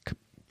drive is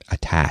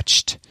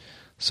attached,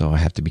 so I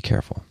have to be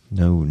careful.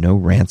 No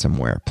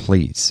ransomware,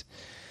 please.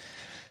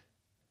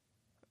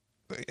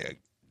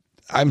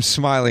 I'm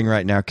smiling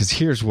right now because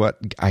here's what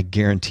I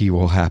guarantee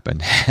will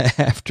happen.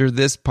 After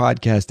this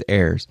podcast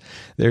airs,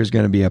 there's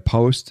going to be a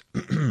post.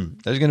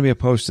 There's going to be a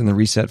post in the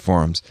Reset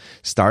forums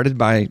started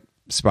by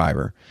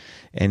Spiber,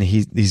 and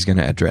he's going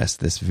to address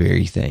this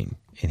very thing,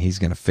 and he's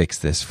going to fix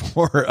this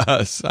for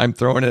us. I'm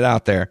throwing it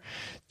out there.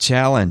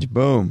 Challenge,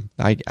 boom.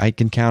 I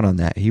can count on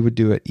that. He would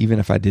do it even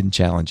if I didn't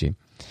challenge him.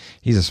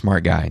 He's a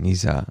smart guy, and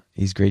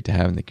he's great to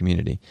have in the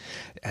community.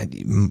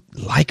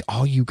 Like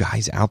all you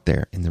guys out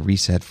there in the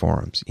Reset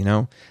forums,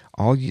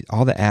 all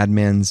the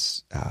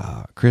admins,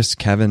 Chris,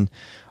 Kevin,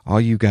 all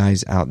you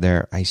guys out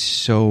there, I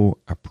so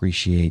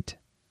appreciate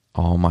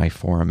all my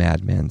forum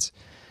admins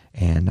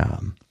and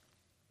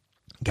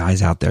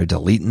guys out there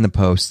deleting the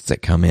posts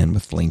that come in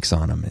with links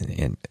on them,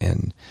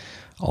 and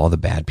all the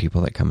bad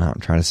people that come out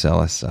and try to sell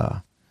us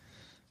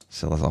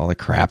all the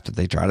crap that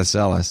they try to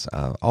sell us.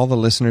 All the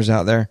listeners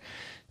out there.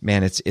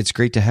 Man, it's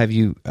great to have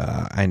you.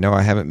 I know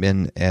I haven't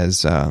been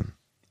as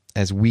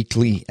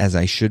weekly as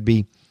I should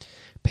be.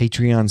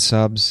 Patreon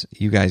subs,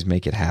 you guys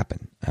make it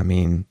happen. I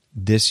mean,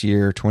 this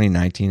year,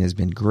 2019, has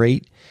been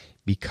great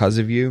because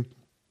of you.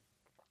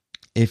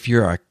 If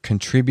you're a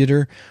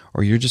contributor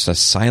or you're just a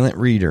silent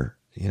reader,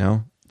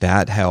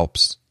 that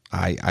helps.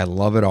 I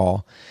love it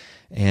all.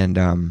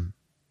 And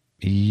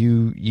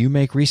you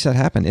make Reset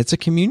happen. It's a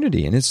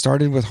community, and it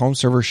started with Home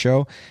Server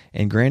Show,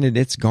 and granted,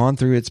 it's gone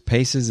through its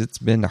paces. It's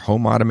been the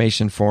home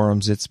automation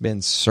forums, it's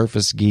been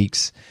Surface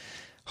Geeks,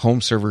 Home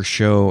Server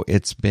Show,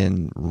 it's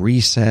been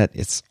Reset,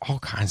 it's all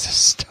kinds of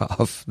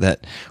stuff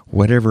that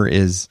whatever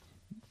is.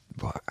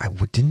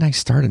 Didn't I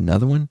start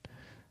another one?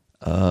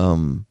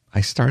 I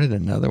started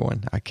another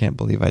one. I can't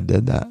believe I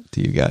did that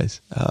to you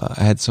guys.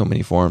 I had so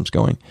many forums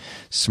going.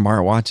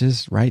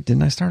 Smartwatches, right?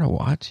 Didn't I start a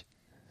watch?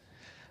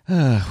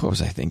 What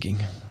was I thinking?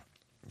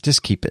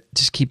 Just keep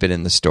it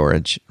in the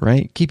storage,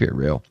 right? Keep it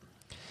real.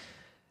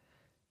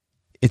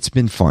 It's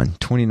been fun.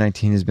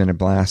 2019 has been a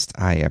blast.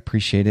 I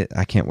appreciate it.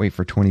 I can't wait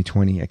for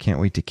 2020. I can't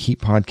wait to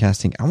keep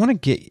podcasting. I want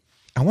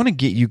to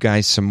get you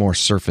guys some more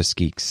Surface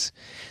Geeks.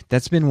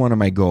 That's been one of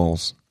my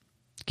goals.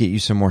 Get you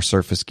some more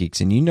Surface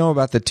Geeks. And you know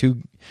about the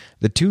two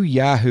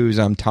yahoos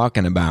I'm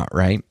talking about,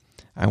 right?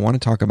 I want to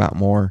talk about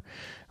more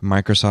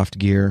Microsoft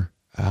gear.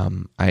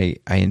 I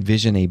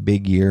envision a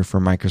big year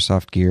for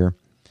Microsoft gear.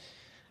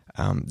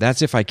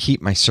 That's if I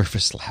keep my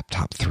Surface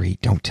Laptop 3.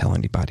 Don't tell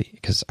anybody,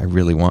 because I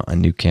really want a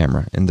new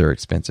camera, and they're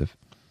expensive.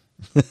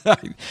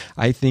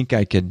 I think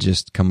I could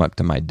just come up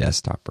to my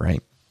desktop,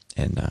 right,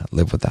 and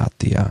live without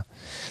the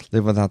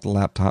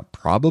laptop.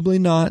 Probably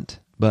not,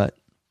 but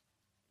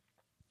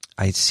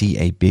I see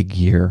a big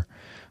year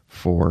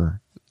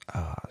for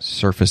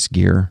Surface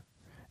gear.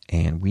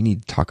 And we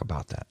need to talk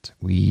about that.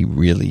 We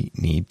really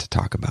need to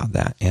talk about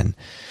that. And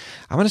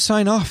I'm going to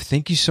sign off.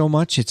 Thank you so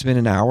much. It's been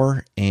an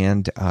hour.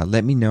 And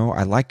let me know.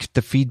 I like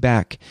the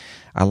feedback.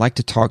 I like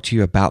to talk to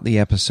you about the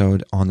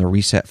episode on the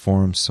Reset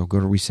forums. So go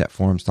to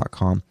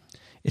resetforums.com.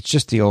 It's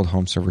just the old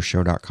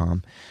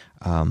homeservershow.com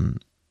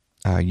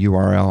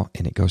URL,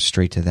 and it goes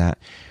straight to that.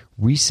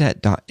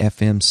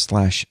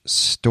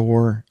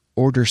 Reset.fm/store.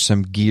 Order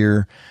some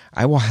gear.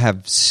 I will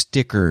have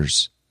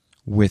stickers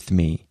with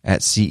me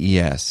at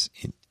CES.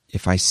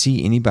 If I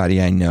see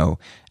anybody I know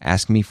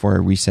ask me for a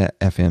Reset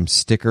FM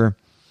sticker,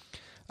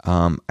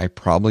 I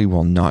probably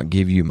will not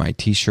give you my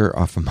t-shirt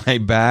off of my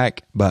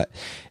back, but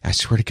I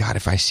swear to God,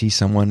 if I see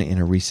someone in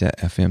a Reset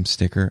FM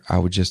sticker, I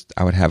would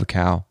have a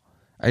cow.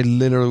 I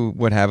literally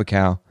would have a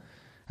cow.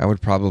 I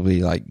would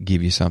probably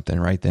give you something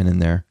right then and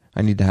there.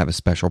 I need to have a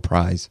special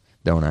prize,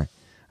 don't I?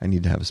 I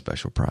need to have a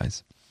special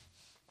prize.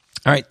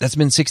 All right, that's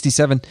been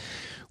 67.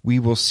 We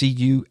will see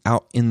you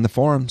out in the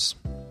forums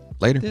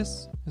later.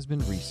 This has been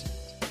Reset.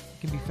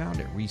 It can be found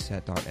at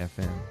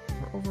reset.fm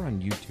or over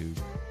on YouTube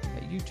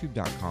at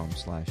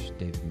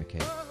youtube.com/David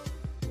McCabe.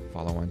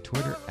 Follow on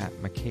Twitter at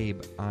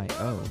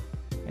McCabeIO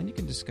and you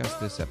can discuss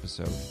this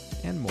episode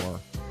and more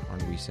on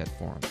Reset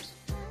Forums,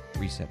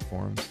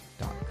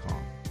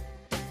 resetforums.com.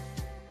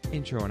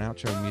 Intro and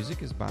outro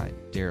music is by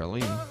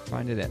Darylee.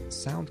 Find it at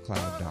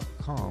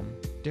soundcloud.com,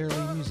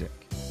 Darylee Music.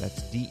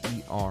 That's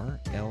Derlee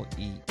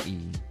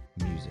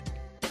Music.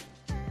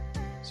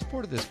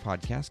 Support of this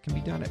podcast can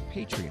be done at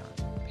Patreon,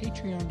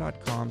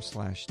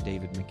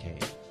 patreon.com/David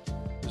McCabe.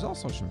 There's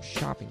also some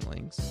shopping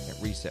links at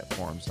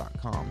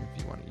resetforums.com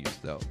if you want to use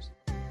those.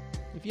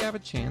 If you have a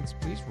chance,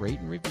 please rate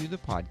and review the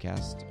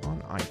podcast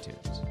on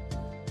iTunes.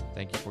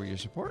 Thank you for your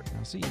support, and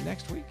I'll see you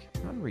next week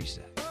on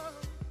Reset.